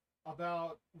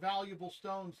 about valuable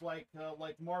stones like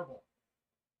marble.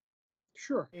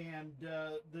 Sure. And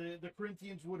the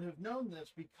Corinthians would have known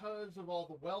this because of all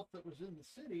the wealth that was in the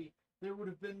city. There would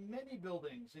have been many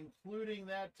buildings, including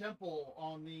that temple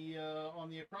on the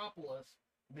Acropolis,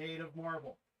 made of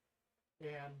marble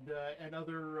and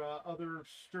other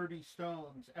sturdy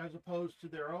stones, as opposed to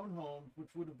their own homes,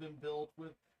 which would have been built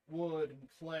with wood and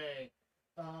clay.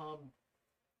 Um,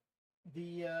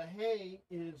 the hay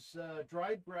is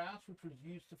dried grass, which was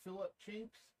used to fill up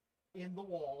chinks in the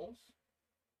walls.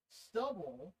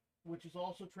 Stubble, which is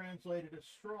also translated as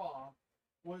straw,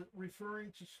 was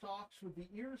referring to stalks with the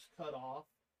ears cut off,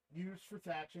 used for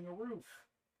thatching a roof.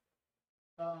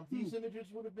 These images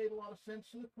would have made a lot of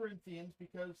sense to the Corinthians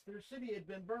because their city had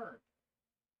been burned,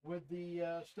 with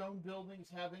the stone buildings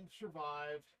having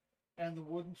survived and the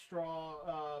wood and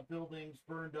straw buildings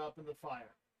burned up in the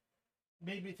fire.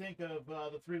 Made me think of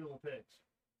the Three Little Pigs.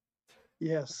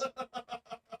 Yes.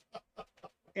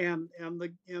 and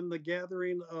the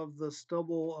gathering of the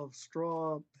stubble of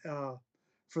straw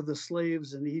for the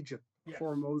slaves in Egypt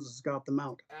before Yes, Moses got them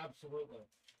out. absolutely.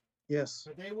 Yes.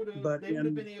 But But they would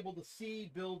have been able to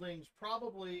see buildings,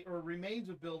 probably, or remains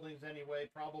of buildings anyway,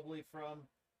 probably from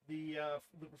the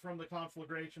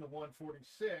conflagration of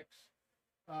 146,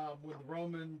 when the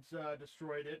Romans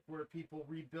destroyed it, where people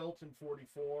rebuilt in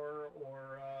 44,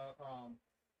 or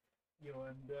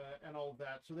and all of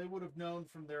that. So they would have known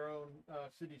from their own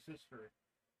city's history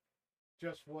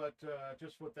just what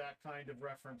that kind of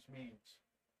reference means.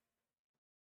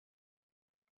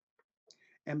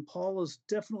 and Paul is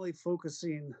definitely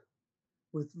focusing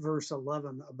with verse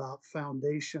 11 about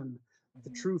foundation. The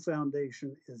Mm-hmm. true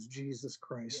foundation is Jesus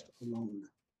Christ Yes. alone.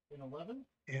 In 11?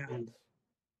 And Yes.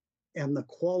 and the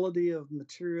quality of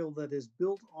material that is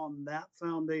built on that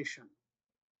foundation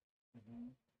Mm-hmm.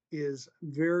 is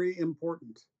very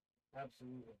important.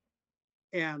 Absolutely.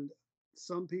 And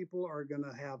some people are going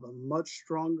to have a much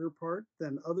stronger part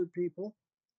than other people.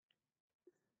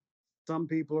 Some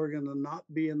people are going to not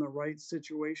be in the right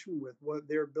situation with what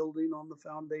they're building on the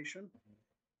foundation.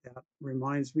 Mm-hmm. That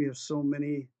reminds me of so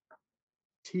many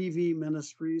TV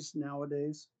ministries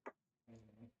nowadays.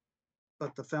 Mm-hmm.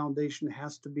 But the foundation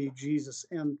has to be Jesus.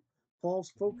 And Paul's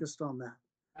focused on that.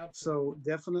 Absolutely. So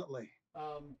definitely.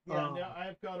 Now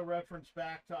I've got a reference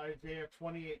back to Isaiah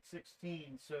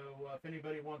 28:16. So if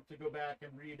anybody wants to go back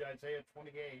and read Isaiah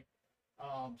 28,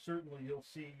 certainly you'll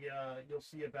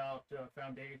see about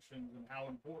foundations and how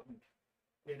important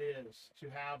it is to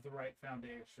have the right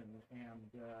foundation,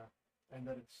 and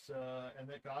that and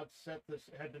that God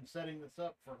had been setting this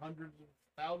up for hundreds of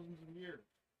thousands of years,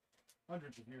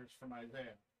 hundreds of years from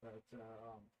Isaiah. But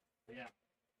yeah.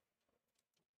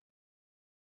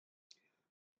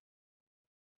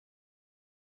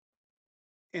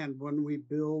 And when we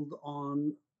build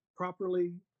on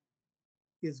properly,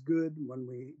 it's good. When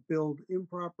we build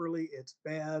improperly, it's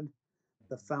bad.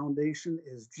 The foundation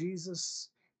is Jesus,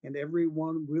 and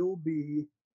everyone will be,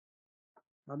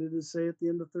 how did it say at the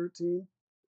end of 13?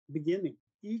 Beginning.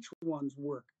 Each one's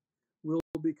work will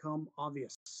become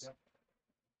obvious. Yep.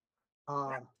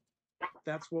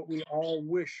 That's what we all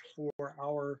wish for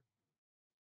our.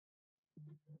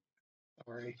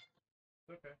 Sorry.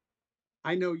 Okay.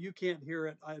 I know you can't hear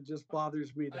it. It just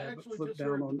bothers me to I have it actually flipped just down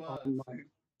heard the on buzz. my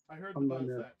I heard the on my buzz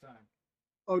mirror. that time.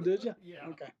 Oh, did you? Yeah.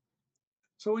 Okay.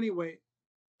 So anyway,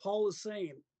 Paul is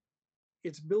saying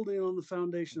it's building on the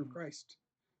foundation of Christ.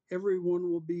 Everyone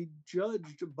will be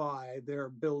judged by their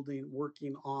building,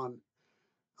 working on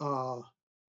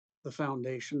the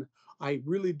foundation. I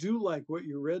really do like what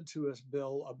you read to us,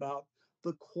 Bill, about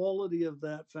the quality of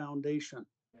that foundation.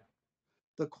 Yeah.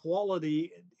 the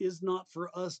quality is not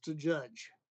for us to judge.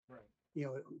 Right. You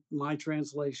know, my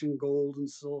translation, gold and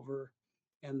silver,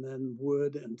 and then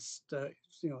wood and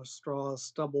straw,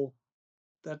 stubble.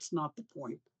 That's not the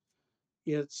point.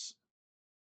 It's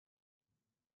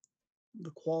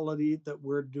the quality that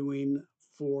we're doing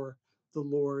for the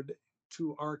Lord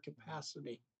to our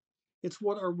capacity. It's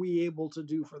what are we able to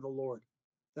do for the Lord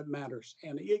that matters,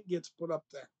 and it gets put up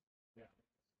there. Yeah.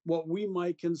 What we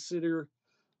might consider,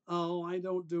 oh, I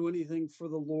don't do anything for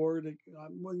the Lord.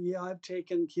 Well, yeah, I've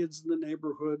taken kids in the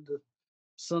neighborhood to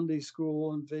Sunday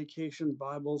school and vacation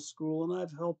Bible school, and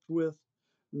I've helped with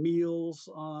meals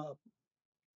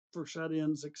for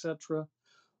shut-ins, etc.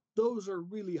 Those are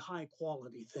really high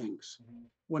quality things Mm-hmm.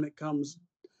 when it comes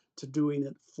to doing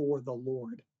it for the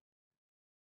Lord.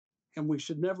 And we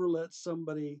should never let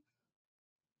somebody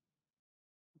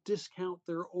discount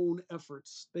their own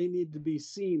efforts. They need to be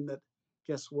seen that,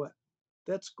 guess what?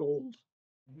 That's gold.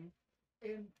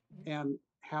 Mm-hmm. And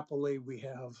happily we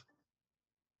have.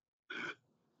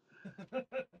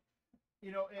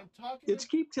 And talking. It's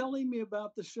keep telling me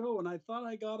about the show, and I thought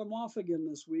I got them off again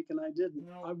this week, and I didn't.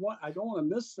 No. I don't want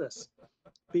to miss this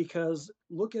because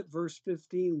look at verse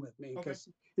 15 with me. Okay.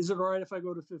 Is it all right if I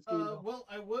go to 15? Well,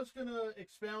 I was going to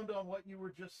expound on what you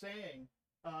were just saying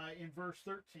in verse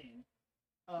 13.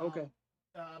 Okay.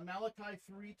 Malachi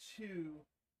 3:2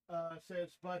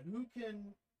 says, "But who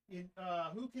can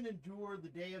endure the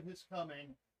day of his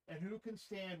coming, and who can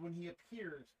stand when he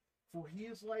appears? For he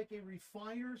is like a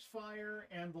refiner's fire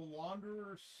and the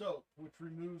launderer's soap, which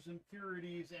removes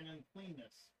impurities and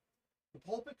uncleanness." The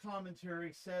pulpit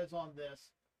commentary says on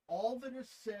this, all that is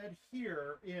said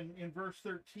here in verse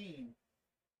 13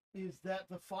 is that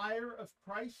the fire of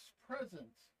Christ's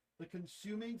presence, the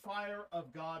consuming fire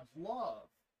of God's love,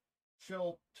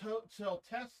 shall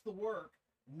test the work,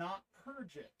 not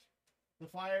purge it. The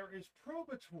fire is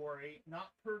probatory,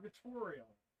 not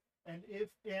purgatorial, and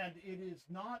it is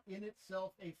not in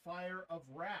itself a fire of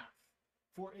wrath,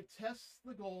 for it tests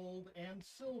the gold and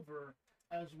silver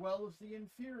as well as the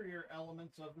inferior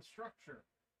elements of the structure.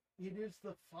 It is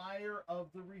the fire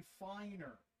of the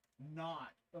refiner,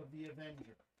 not of the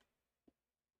avenger.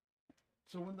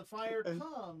 So when the fire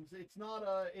comes, it's not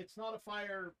a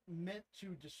fire meant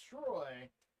to destroy,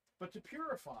 but to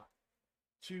purify,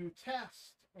 to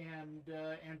test and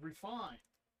refine.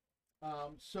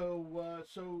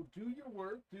 So do your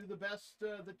work, do the best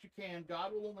that you can.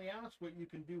 God will only ask what you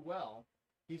can do well.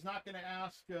 He's not going to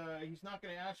ask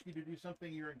you to do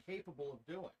something you're incapable of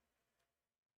doing.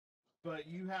 But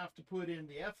you have to put in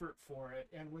the effort for it,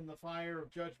 and when the fire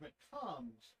of judgment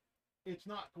comes, it's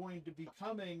not going to be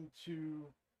coming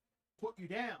to put you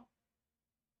down.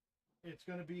 It's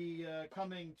going to be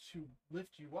coming to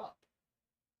lift you up.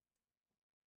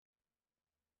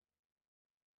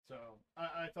 So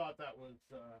I thought that was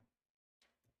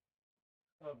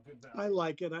of good value. I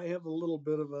like it. I have a little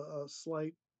bit of a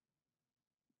slight,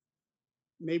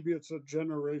 maybe it's a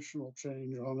generational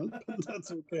change on it, but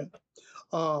that's okay.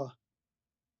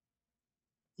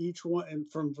 Each one, and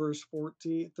from verse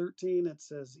 13, it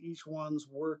says each one's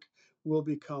work will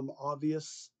become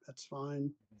obvious. That's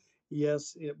fine.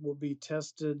 Yes, it will be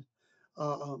tested,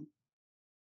 and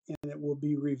it will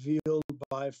be revealed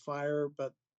by fire.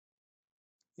 But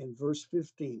in verse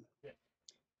 15, yeah.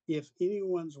 If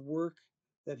anyone's work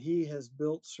that he has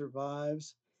built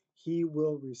survives, he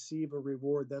will receive a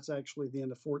reward. That's actually the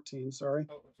end of 14, sorry.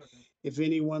 Oh, okay. If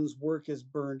anyone's work is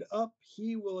burned up,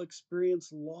 he will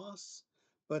experience loss,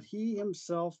 but he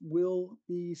himself will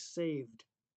be saved.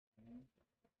 Mm-hmm.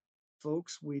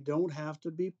 Folks, we don't have to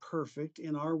be perfect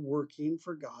in our working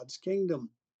for God's kingdom.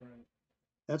 Right.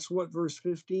 That's what verse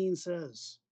 15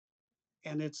 says.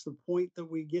 And it's the point that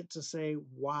we get to say,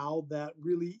 wow, that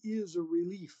really is a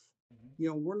relief.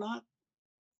 Mm-hmm.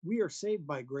 We are saved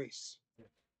by grace, yes,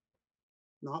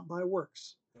 not by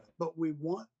works. Right. But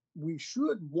we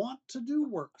should want to do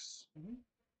works, mm-hmm,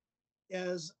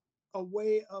 as a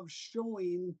way of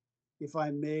showing, if I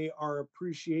may, our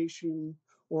appreciation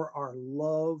or our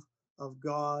love of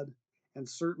God, and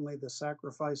certainly the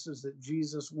sacrifices that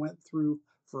Jesus went through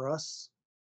for us.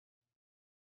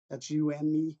 That's you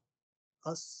and me,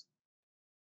 us.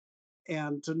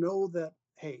 And to know that,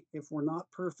 hey, if we're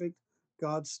not perfect,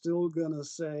 God's still going to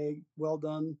say, well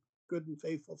done, good and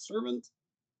faithful servant.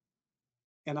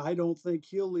 And I don't think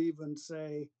he'll even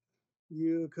say,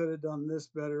 you could have done this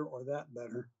better or that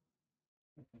better.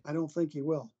 I don't think he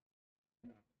will.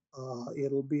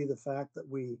 It'll be the fact that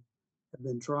we have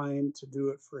been trying to do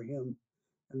it for him.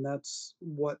 And that's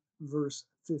what verse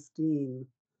 15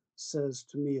 says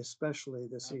to me, especially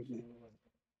this evening.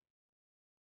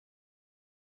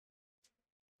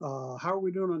 How are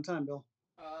we doing on time, Bill?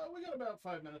 We got about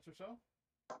 5 minutes or so.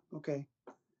 Okay.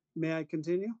 May I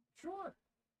continue? Sure.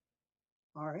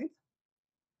 All right.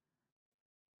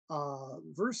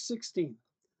 Verse 16.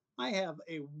 I have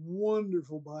a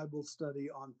wonderful Bible study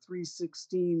on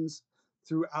 316s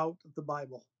throughout the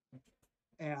Bible.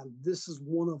 And this is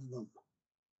one of them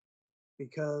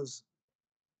because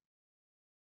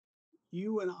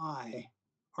you and I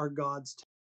are God's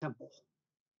temple.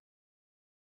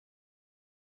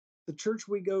 The church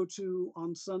we go to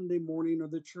on Sunday morning or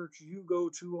the church you go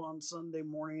to on Sunday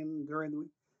morning during the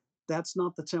week, that's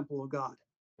not the temple of God.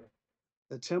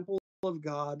 The temple of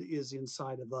God is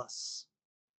inside of us.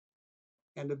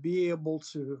 And to be able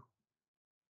to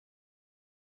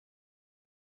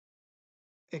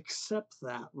accept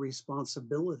that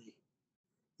responsibility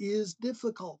is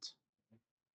difficult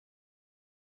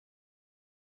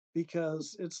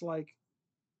because it's like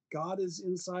God is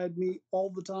inside me all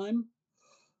the time.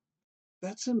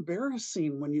 That's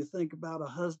embarrassing when you think about a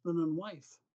husband and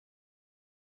wife.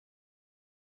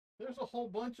 There's a whole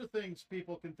bunch of things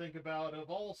people can think about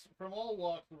from all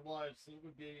walks of life. So it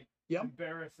would be Yep,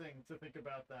 embarrassing to think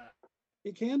about that.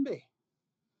 it can be.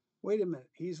 Wait a minute,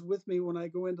 he's with me when I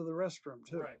go into the restroom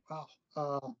too. Right.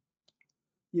 Wow.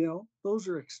 Those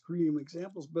are extreme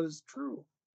examples, but it's true.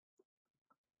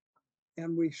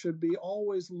 And we should be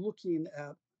always looking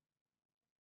at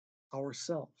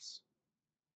ourselves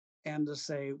and to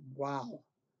say, wow,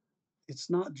 it's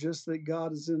not just that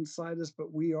God is inside us,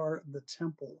 but we are the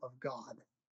temple of God.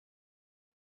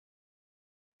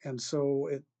 And so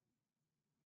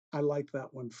I like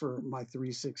that one for my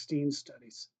 316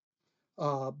 studies.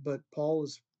 But Paul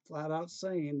is flat out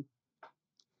saying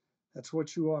that's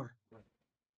what you are. Right.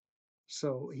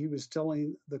 So he was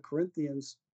telling the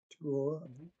Corinthians to grow up,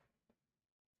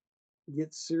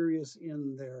 get serious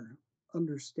in their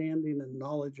understanding and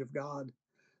knowledge of God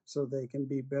so they can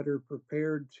be better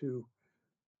prepared to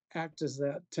act as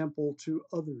that temple to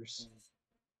others.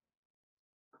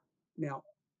 Now,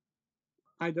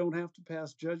 I don't have to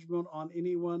pass judgment on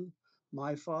anyone.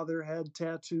 My father had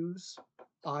tattoos.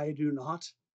 I do not.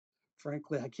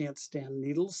 Frankly, I can't stand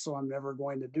needles, so I'm never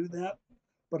going to do that.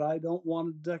 But I don't want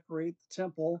to decorate the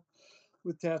temple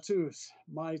with tattoos.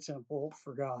 My temple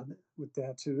for God with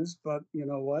tattoos. But you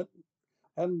know what?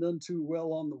 I haven't done too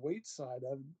well on the weight side.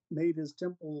 I've made his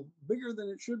temple bigger than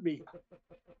it should be.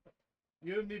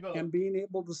 You and me both. And being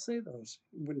able to say those.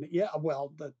 Yeah,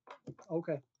 well,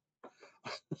 okay.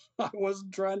 I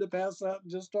wasn't trying to pass that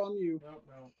just on you.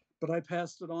 No. But I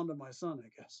passed it on to my son,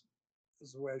 I guess,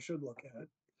 is the way I should look at it.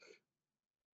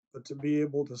 But to be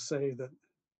able to say that,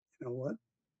 you know what?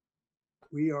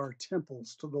 We are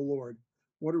temples to the Lord.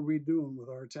 What are we doing with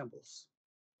our temples?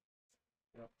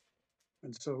 Yep.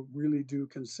 And so really do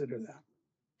consider that.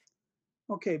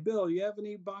 Okay, Bill, you have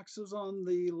any boxes on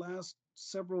the last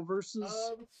several verses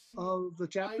of the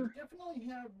chapter? I definitely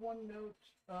have one note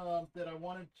that I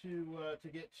wanted to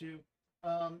get to.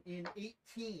 In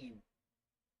 18,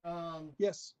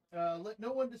 yes. let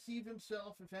no one deceive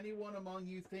himself. If anyone among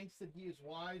you thinks that he is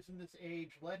wise in this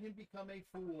age, let him become a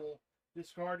fool,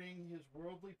 discarding his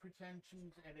worldly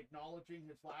pretensions and acknowledging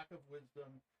his lack of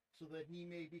wisdom, so that he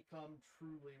may become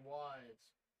truly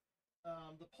wise.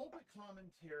 The pulpit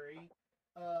commentary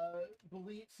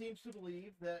seems to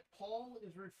believe that Paul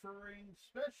is referring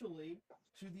specially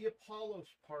to the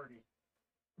Apollos party,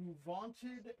 who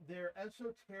vaunted their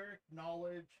esoteric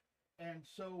knowledge and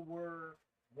so were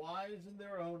wise in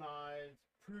their own eyes,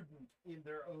 prudent in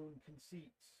their own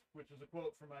conceits, which is a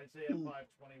quote from Isaiah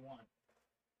 5:21.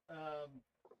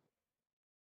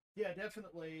 Yeah,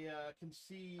 definitely can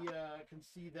see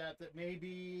that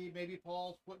maybe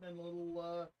Paul's putting in a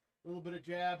little bit of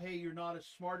jab. Hey, you're not as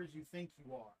smart as you think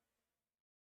you are.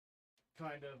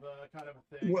 Kind of a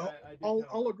thing. Well,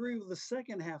 I'll agree with the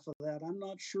second half of that. I'm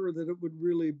not sure that it would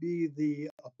really be the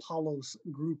Apollos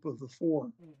group of the 4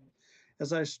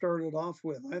 as I started off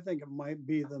with. I think it might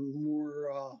be the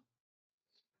more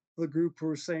the group who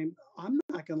are saying, I'm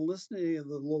not going to listen to any of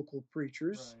the local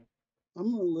preachers. Right.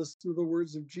 I'm going to listen to the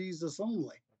words of Jesus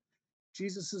only.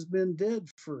 Jesus has been dead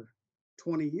for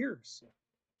 20 years.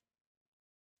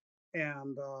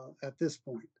 And at this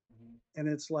point. And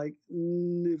it's like,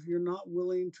 if you're not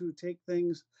willing to take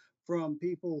things from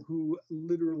people who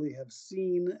literally have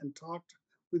seen and talked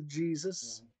with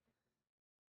Jesus,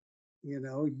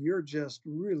 you're just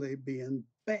really being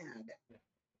bad.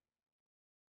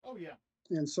 Oh, yeah.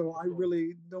 And so I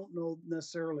really don't know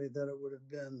necessarily that it would have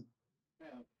been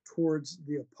towards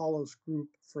the Apollos group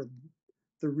for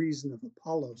the reason of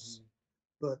Apollos,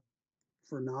 but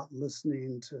for not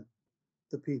listening to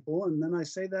the people. And then I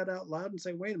say that out loud and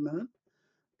say, wait a minute,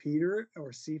 Peter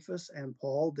or Cephas and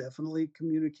Paul definitely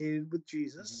communicated with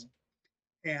Jesus,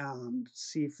 and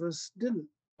Cephas didn't.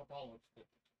 Apollos did.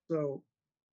 So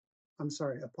I'm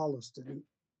sorry, Apollos didn't.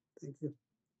 Thank you.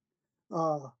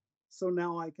 Uh, so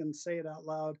now I can say it out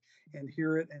loud and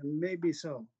hear it, and maybe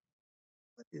so.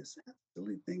 What is that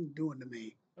silly thing doing to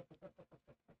me?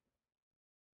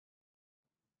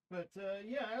 But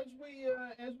yeah,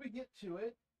 as we get to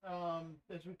it,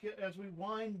 as we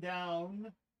wind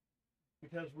down,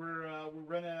 because we're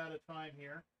running out of time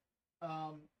here.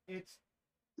 It's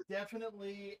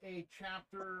definitely a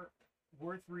chapter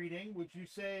worth reading. Would you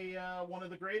say one of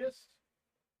the greatest?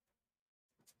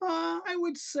 I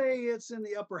would say it's in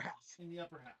the upper half In the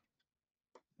upper half.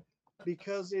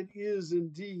 because it is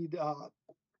indeed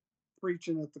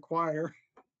preaching at the choir,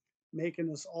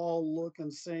 making us all look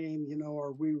and saying, you know,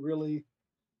 are we really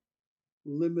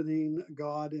limiting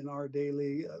God in our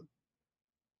daily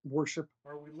worship?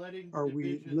 Are we letting the Are we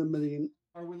divisions? limiting?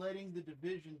 Are we letting the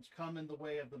divisions come in the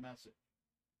way of the message?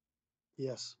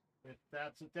 Yes.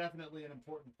 That's definitely an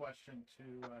important question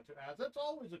to ask. That's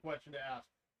always a question to ask.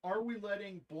 Are we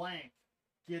letting blank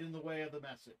get in the way of the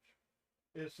message?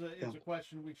 It's a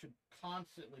question we should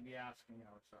constantly be asking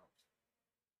ourselves.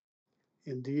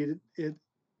 Indeed, it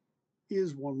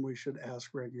is one we should ask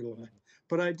regularly.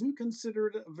 But I do consider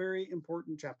it a very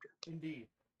important chapter. Indeed,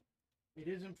 it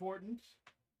is important.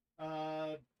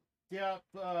 The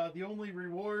only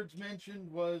rewards mentioned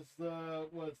was the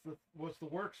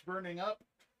works burning up.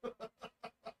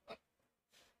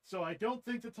 So I don't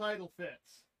think the title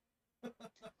fits.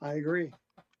 I agree.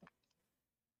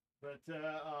 But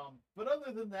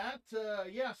other than that,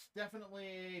 yes, definitely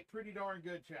a pretty darn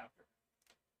good chapter.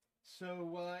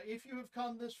 So if you have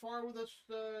come this far with us,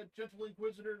 gentle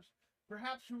inquisitors,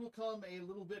 perhaps you will come a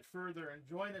little bit further and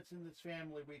join us in this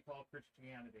family we call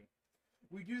Christianity.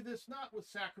 We do this not with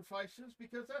sacrifices,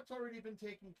 because that's already been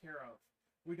taken care of.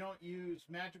 We don't use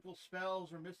magical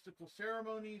spells or mystical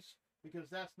ceremonies, because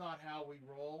that's not how we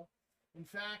roll. In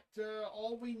fact,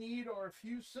 all we need are a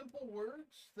few simple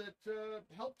words that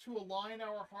help to align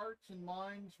our hearts and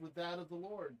minds with that of the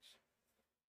Lord's.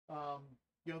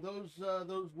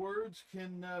 Those words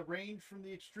can range from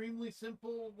the extremely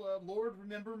simple, Lord,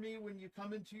 remember me when you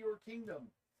come into your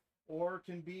kingdom, or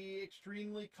can be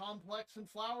extremely complex and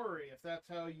flowery if that's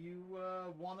how you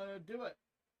want to do it.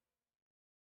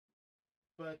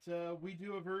 But we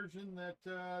do a version that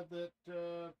I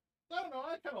don't know,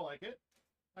 I kind of like it.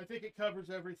 I think it covers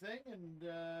everything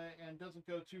and doesn't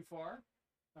go too far.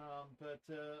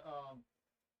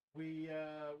 We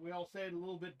all say it a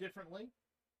little bit differently,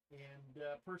 and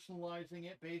personalizing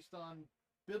it based on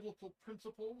biblical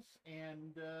principles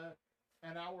and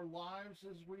our lives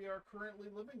as we are currently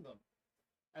living them.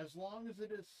 As long as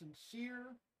it is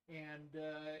sincere and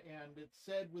it's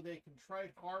said with a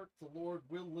contrite heart, the Lord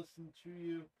will listen to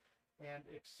you and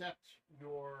accept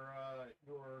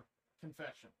your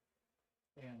confession.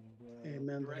 And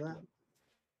Amen directly. to that.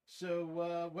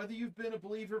 So whether you've been a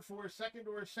believer for a second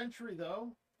or a century,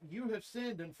 though, you have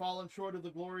sinned and fallen short of the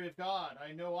glory of God.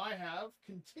 I know I have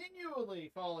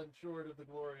continually fallen short of the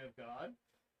glory of God.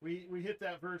 We hit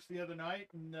that verse the other night,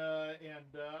 and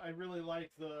I really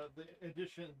like the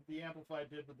addition the Amplified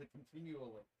did with the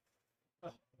continually.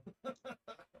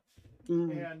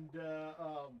 And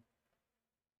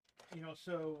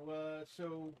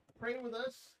so pray with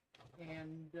us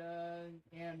and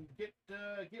get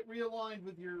realigned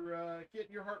with get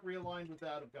your heart realigned with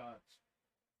that of God's.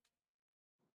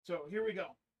 So here we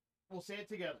go. We'll say it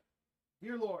together.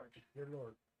 Dear Lord. Dear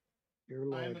Lord. Dear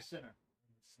Lord. I am a sinner.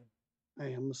 I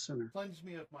am a sinner. Cleanse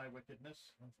me of my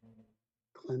wickedness.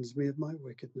 Cleanse me of my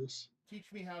wickedness.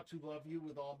 Teach me how to love you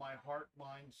with all my heart,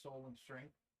 mind, soul, and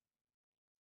strength.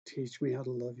 Teach me how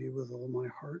to love you with all my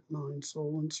heart, mind,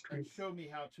 soul, and And strength. show me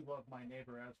how to love my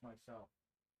neighbor as myself.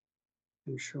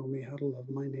 And show me how to love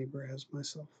my neighbor as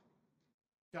myself.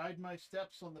 Guide my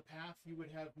steps on the path you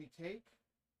would have me take.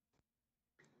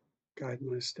 Guide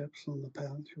my steps on the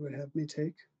path you would have me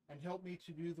take. And help me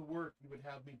to do the work you would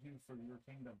have me do for your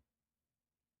kingdom.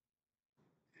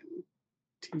 And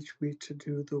teach me to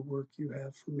do the work you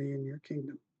have for me in your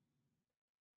kingdom.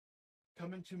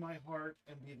 Come into my heart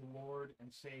and be the Lord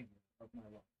and Savior of my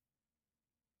life.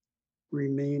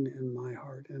 Remain in my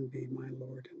heart and be my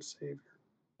Lord and Savior.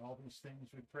 All these things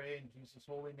we pray in Jesus'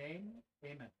 holy name.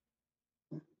 Amen.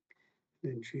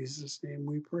 In Jesus' name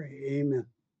we pray. Amen.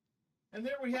 And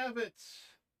there we have it.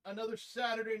 Another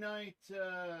Saturday night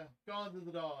gone to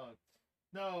the dogs.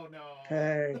 No.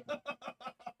 Hey.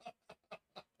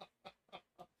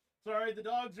 Sorry, the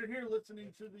dogs are here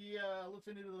listening to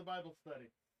the Bible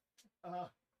study.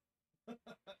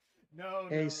 No,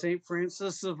 Hey, no. St.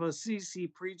 Francis of Assisi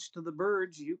preached to the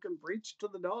birds. You can preach to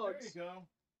the There you dogs. go.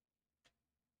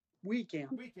 We can.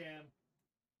 We can.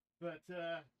 But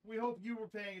we hope you were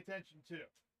paying attention too.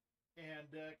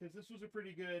 And because this was a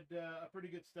pretty good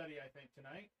study, I think,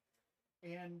 tonight.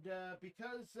 And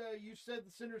because you said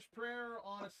the sinner's prayer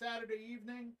on a Saturday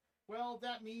evening, well,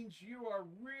 that means you are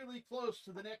really close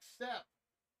to the next step,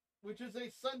 which is a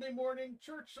Sunday morning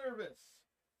church service.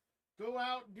 Go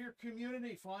out in your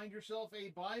community, find yourself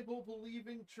a Bible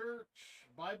believing church,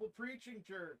 Bible preaching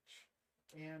church,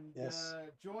 and Yes.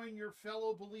 join your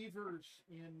fellow believers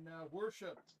in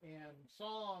worship and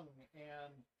song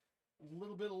and a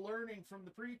little bit of learning from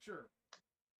the preacher.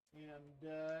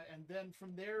 And then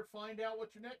from there, find out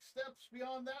what your next steps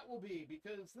beyond that will be,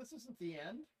 because this isn't the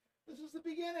end. This is the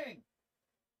beginning.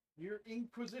 Your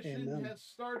inquisition Amen. has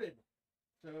started.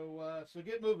 So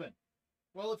get moving.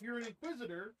 Well, if you're an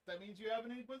inquisitor, that means you have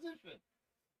an inquisition.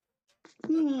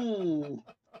 Hmm.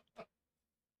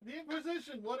 The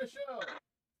Inquisition, what a show.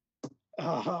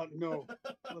 No,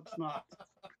 let's not.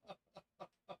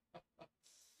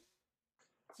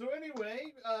 So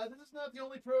anyway, this is not the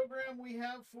only program we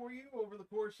have for you over the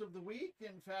course of the week.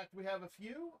 In fact, we have a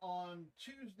few. On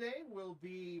Tuesday will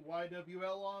be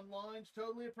YWL Online's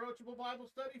Totally Approachable Bible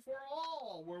Study for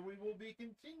All, where we will be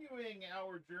continuing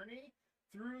our journey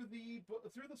through the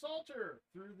Psalter,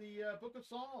 through the Book of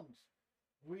Psalms.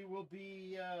 We will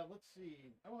be, let's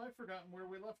see. Oh, I've forgotten where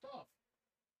we left off.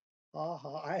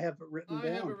 I have it written I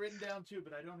have down. it written down too,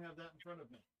 but I don't have that in front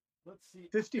of me. Let's see.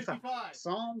 55.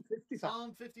 Psalm 55.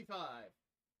 Psalm 55.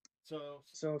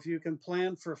 So if you can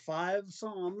plan for 5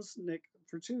 Psalms, Nick,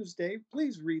 for Tuesday,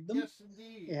 please read them. Yes,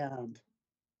 indeed. And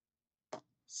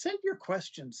send your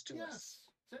questions to us.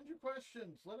 Send your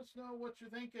questions. Let us know what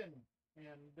you're thinking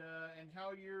and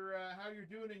how you're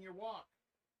doing in your walk.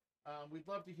 We'd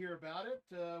love to hear about it.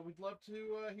 We'd love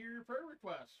to hear your prayer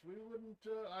requests. We wouldn't.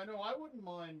 I know I wouldn't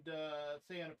mind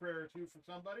saying a prayer or two for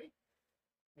somebody.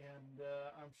 And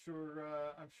I'm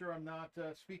sure I'm not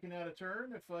speaking out of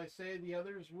turn if I say the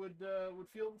others would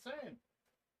feel the same.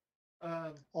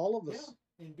 All of us.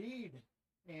 Yeah, indeed.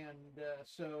 And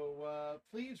so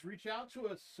please reach out to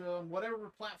us on whatever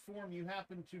platform you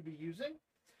happen to be using,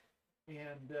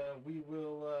 and we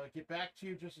will get back to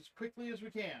you just as quickly as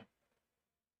we can.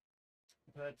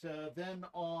 But then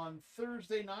on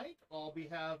Thursday night, I'll be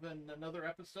having another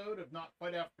episode of Not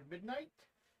Quite After Midnight.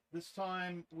 This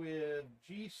time with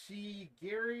GC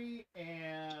Gary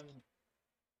and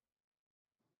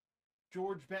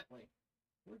George Bentley.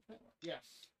 George Bentley,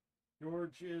 yes.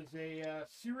 George is a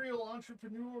serial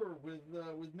entrepreneur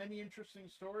with many interesting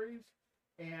stories,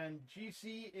 and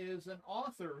GC is an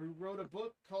author who wrote a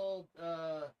book called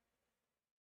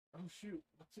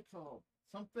what's it called?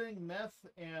 Something Meth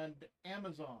and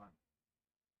Amazon.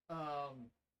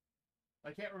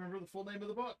 I can't remember the full name of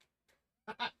the book.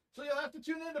 So you'll have to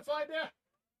tune in to find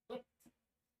out.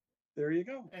 There you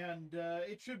go. And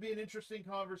it should be an interesting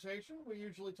conversation. We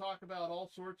usually talk about all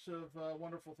sorts of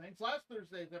wonderful things. Last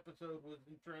Thursday's episode was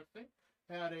interesting.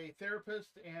 Had a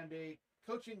therapist and a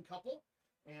coaching couple,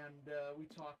 and we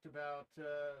talked about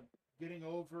getting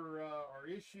over our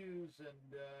issues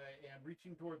and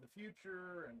reaching toward the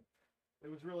future. And it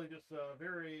was really just a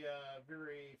very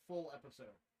very full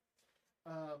episode.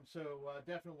 So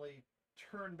definitely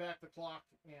turn back the clock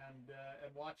and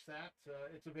watch that.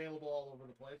 It's available all over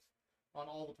the place on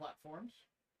all the platforms.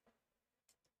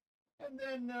 And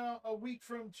then a week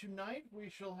from tonight, we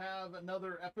shall have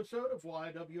another episode of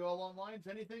YWL Online's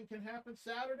Anything Can Happen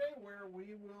Saturday, where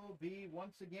we will be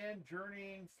once again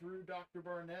journeying through Dr.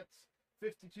 Barnett's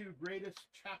 52 greatest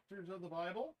chapters of the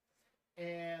Bible.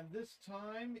 And this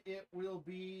time it will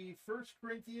be 1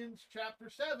 Corinthians chapter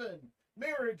 7,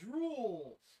 Marriage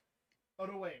Rules. Oh,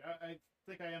 no, wait. I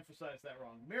think I emphasized that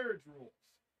wrong. Marriage Rules.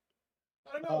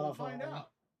 I don't know. We'll find out.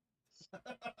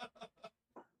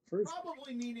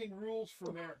 Probably meaning rules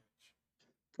for marriage.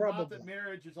 Probably. Not that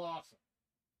marriage is awesome.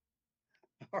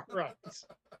 All right.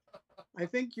 I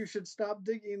think you should stop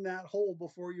digging that hole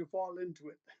before you fall into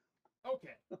it.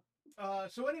 Okay.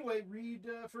 So anyway, read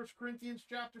 1 Corinthians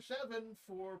chapter 7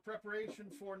 for preparation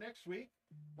for next week.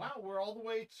 Wow, we're all the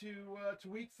way to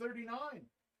week 39.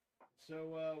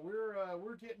 So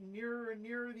we're getting nearer and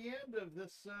nearer the end of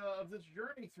this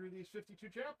journey through these 52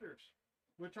 chapters,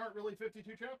 which aren't really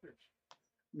 52 chapters.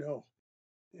 No,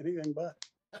 anything but.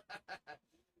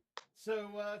 So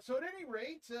at any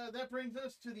rate, that brings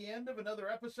us to the end of another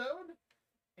episode,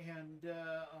 and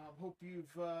hope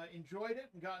you've enjoyed it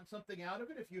and gotten something out of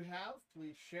it. If you have,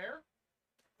 please share,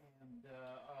 and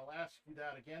I'll ask you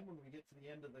that again when we get to the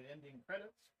end of the ending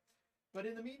credits. But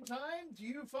in the meantime, do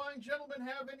you fine gentlemen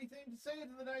have anything to say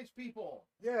to the nice people?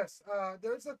 Yes,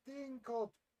 there's a thing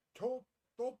called topo.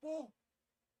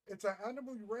 It's an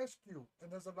animal rescue,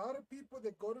 and there's a lot of people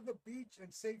that go to the beach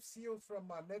and save seals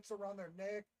from nets around their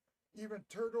neck, even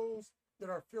turtles that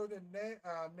are filled in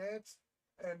nets.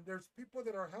 And there's people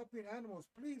that are helping animals.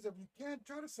 Please, if you can,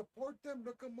 try to support them.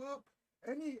 Look them up.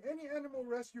 Any animal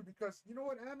rescue, because you know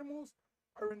what, animals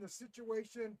are in the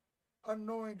situation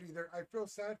unknowingly. I feel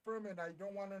sad for them, and I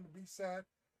don't want them to be sad.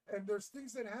 And there's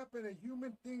things that happen, and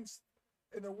human things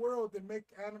in the world that make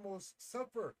animals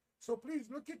suffer. So please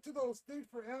look into those things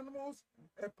for animals,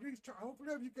 and please try. Hopefully,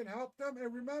 if you can help them.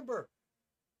 And remember,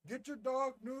 get your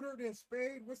dog neutered and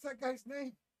spayed. What's that guy's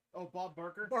name? Oh, Bob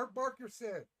Barker. Bart Barker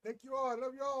said. Thank you all. I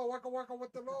love you all. Waka waka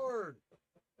with the Lord.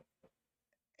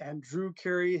 And Drew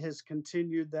Carey has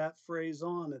continued that phrase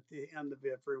on at the end of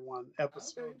every one Okay,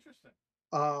 episode. interesting.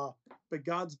 But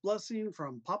God's blessing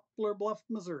from Poplar Bluff,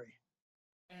 Missouri.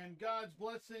 And God's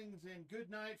blessings and good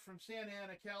night from Santa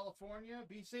Ana, California.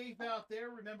 Be safe out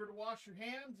there. Remember to wash your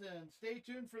hands and stay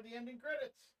tuned for the ending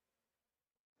credits.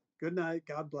 Good night.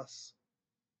 God bless.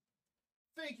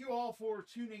 Thank you all for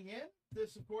tuning in.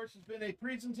 This, of course, has been a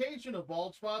presentation of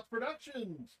Bald Spots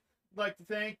Productions. I'd like to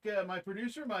thank my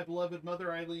producer, my beloved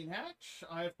mother, Eileen Hatch.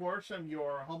 I, of course, am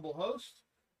your humble host.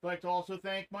 I'd like to also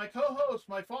thank my co-host,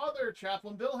 my father,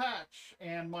 Chaplain Bill Hatch,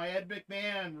 and my Ed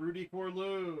McMahon, Rudy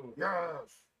Corlew.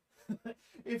 Yes.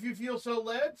 If you feel so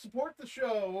led, support the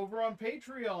show over on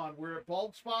Patreon. We're at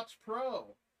Bald Spots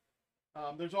Pro.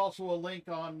 There's also a link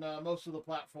on most of the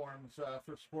platforms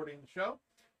for supporting the show.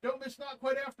 Don't miss Not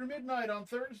Quite After Midnight on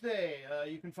Thursday.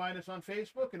 You can find us on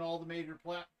Facebook and all the major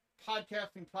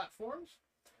podcasting platforms.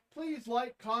 Please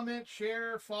like, comment,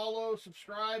 share, follow,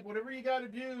 subscribe, whatever you got to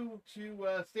do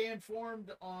to stay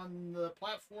informed on the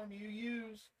platform you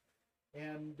use,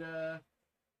 and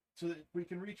so that we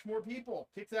can reach more people.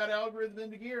 Kick that algorithm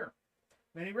into gear.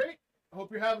 At any rate, I hope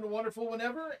you're having a wonderful one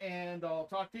ever, and I'll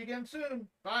talk to you again soon.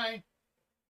 Bye.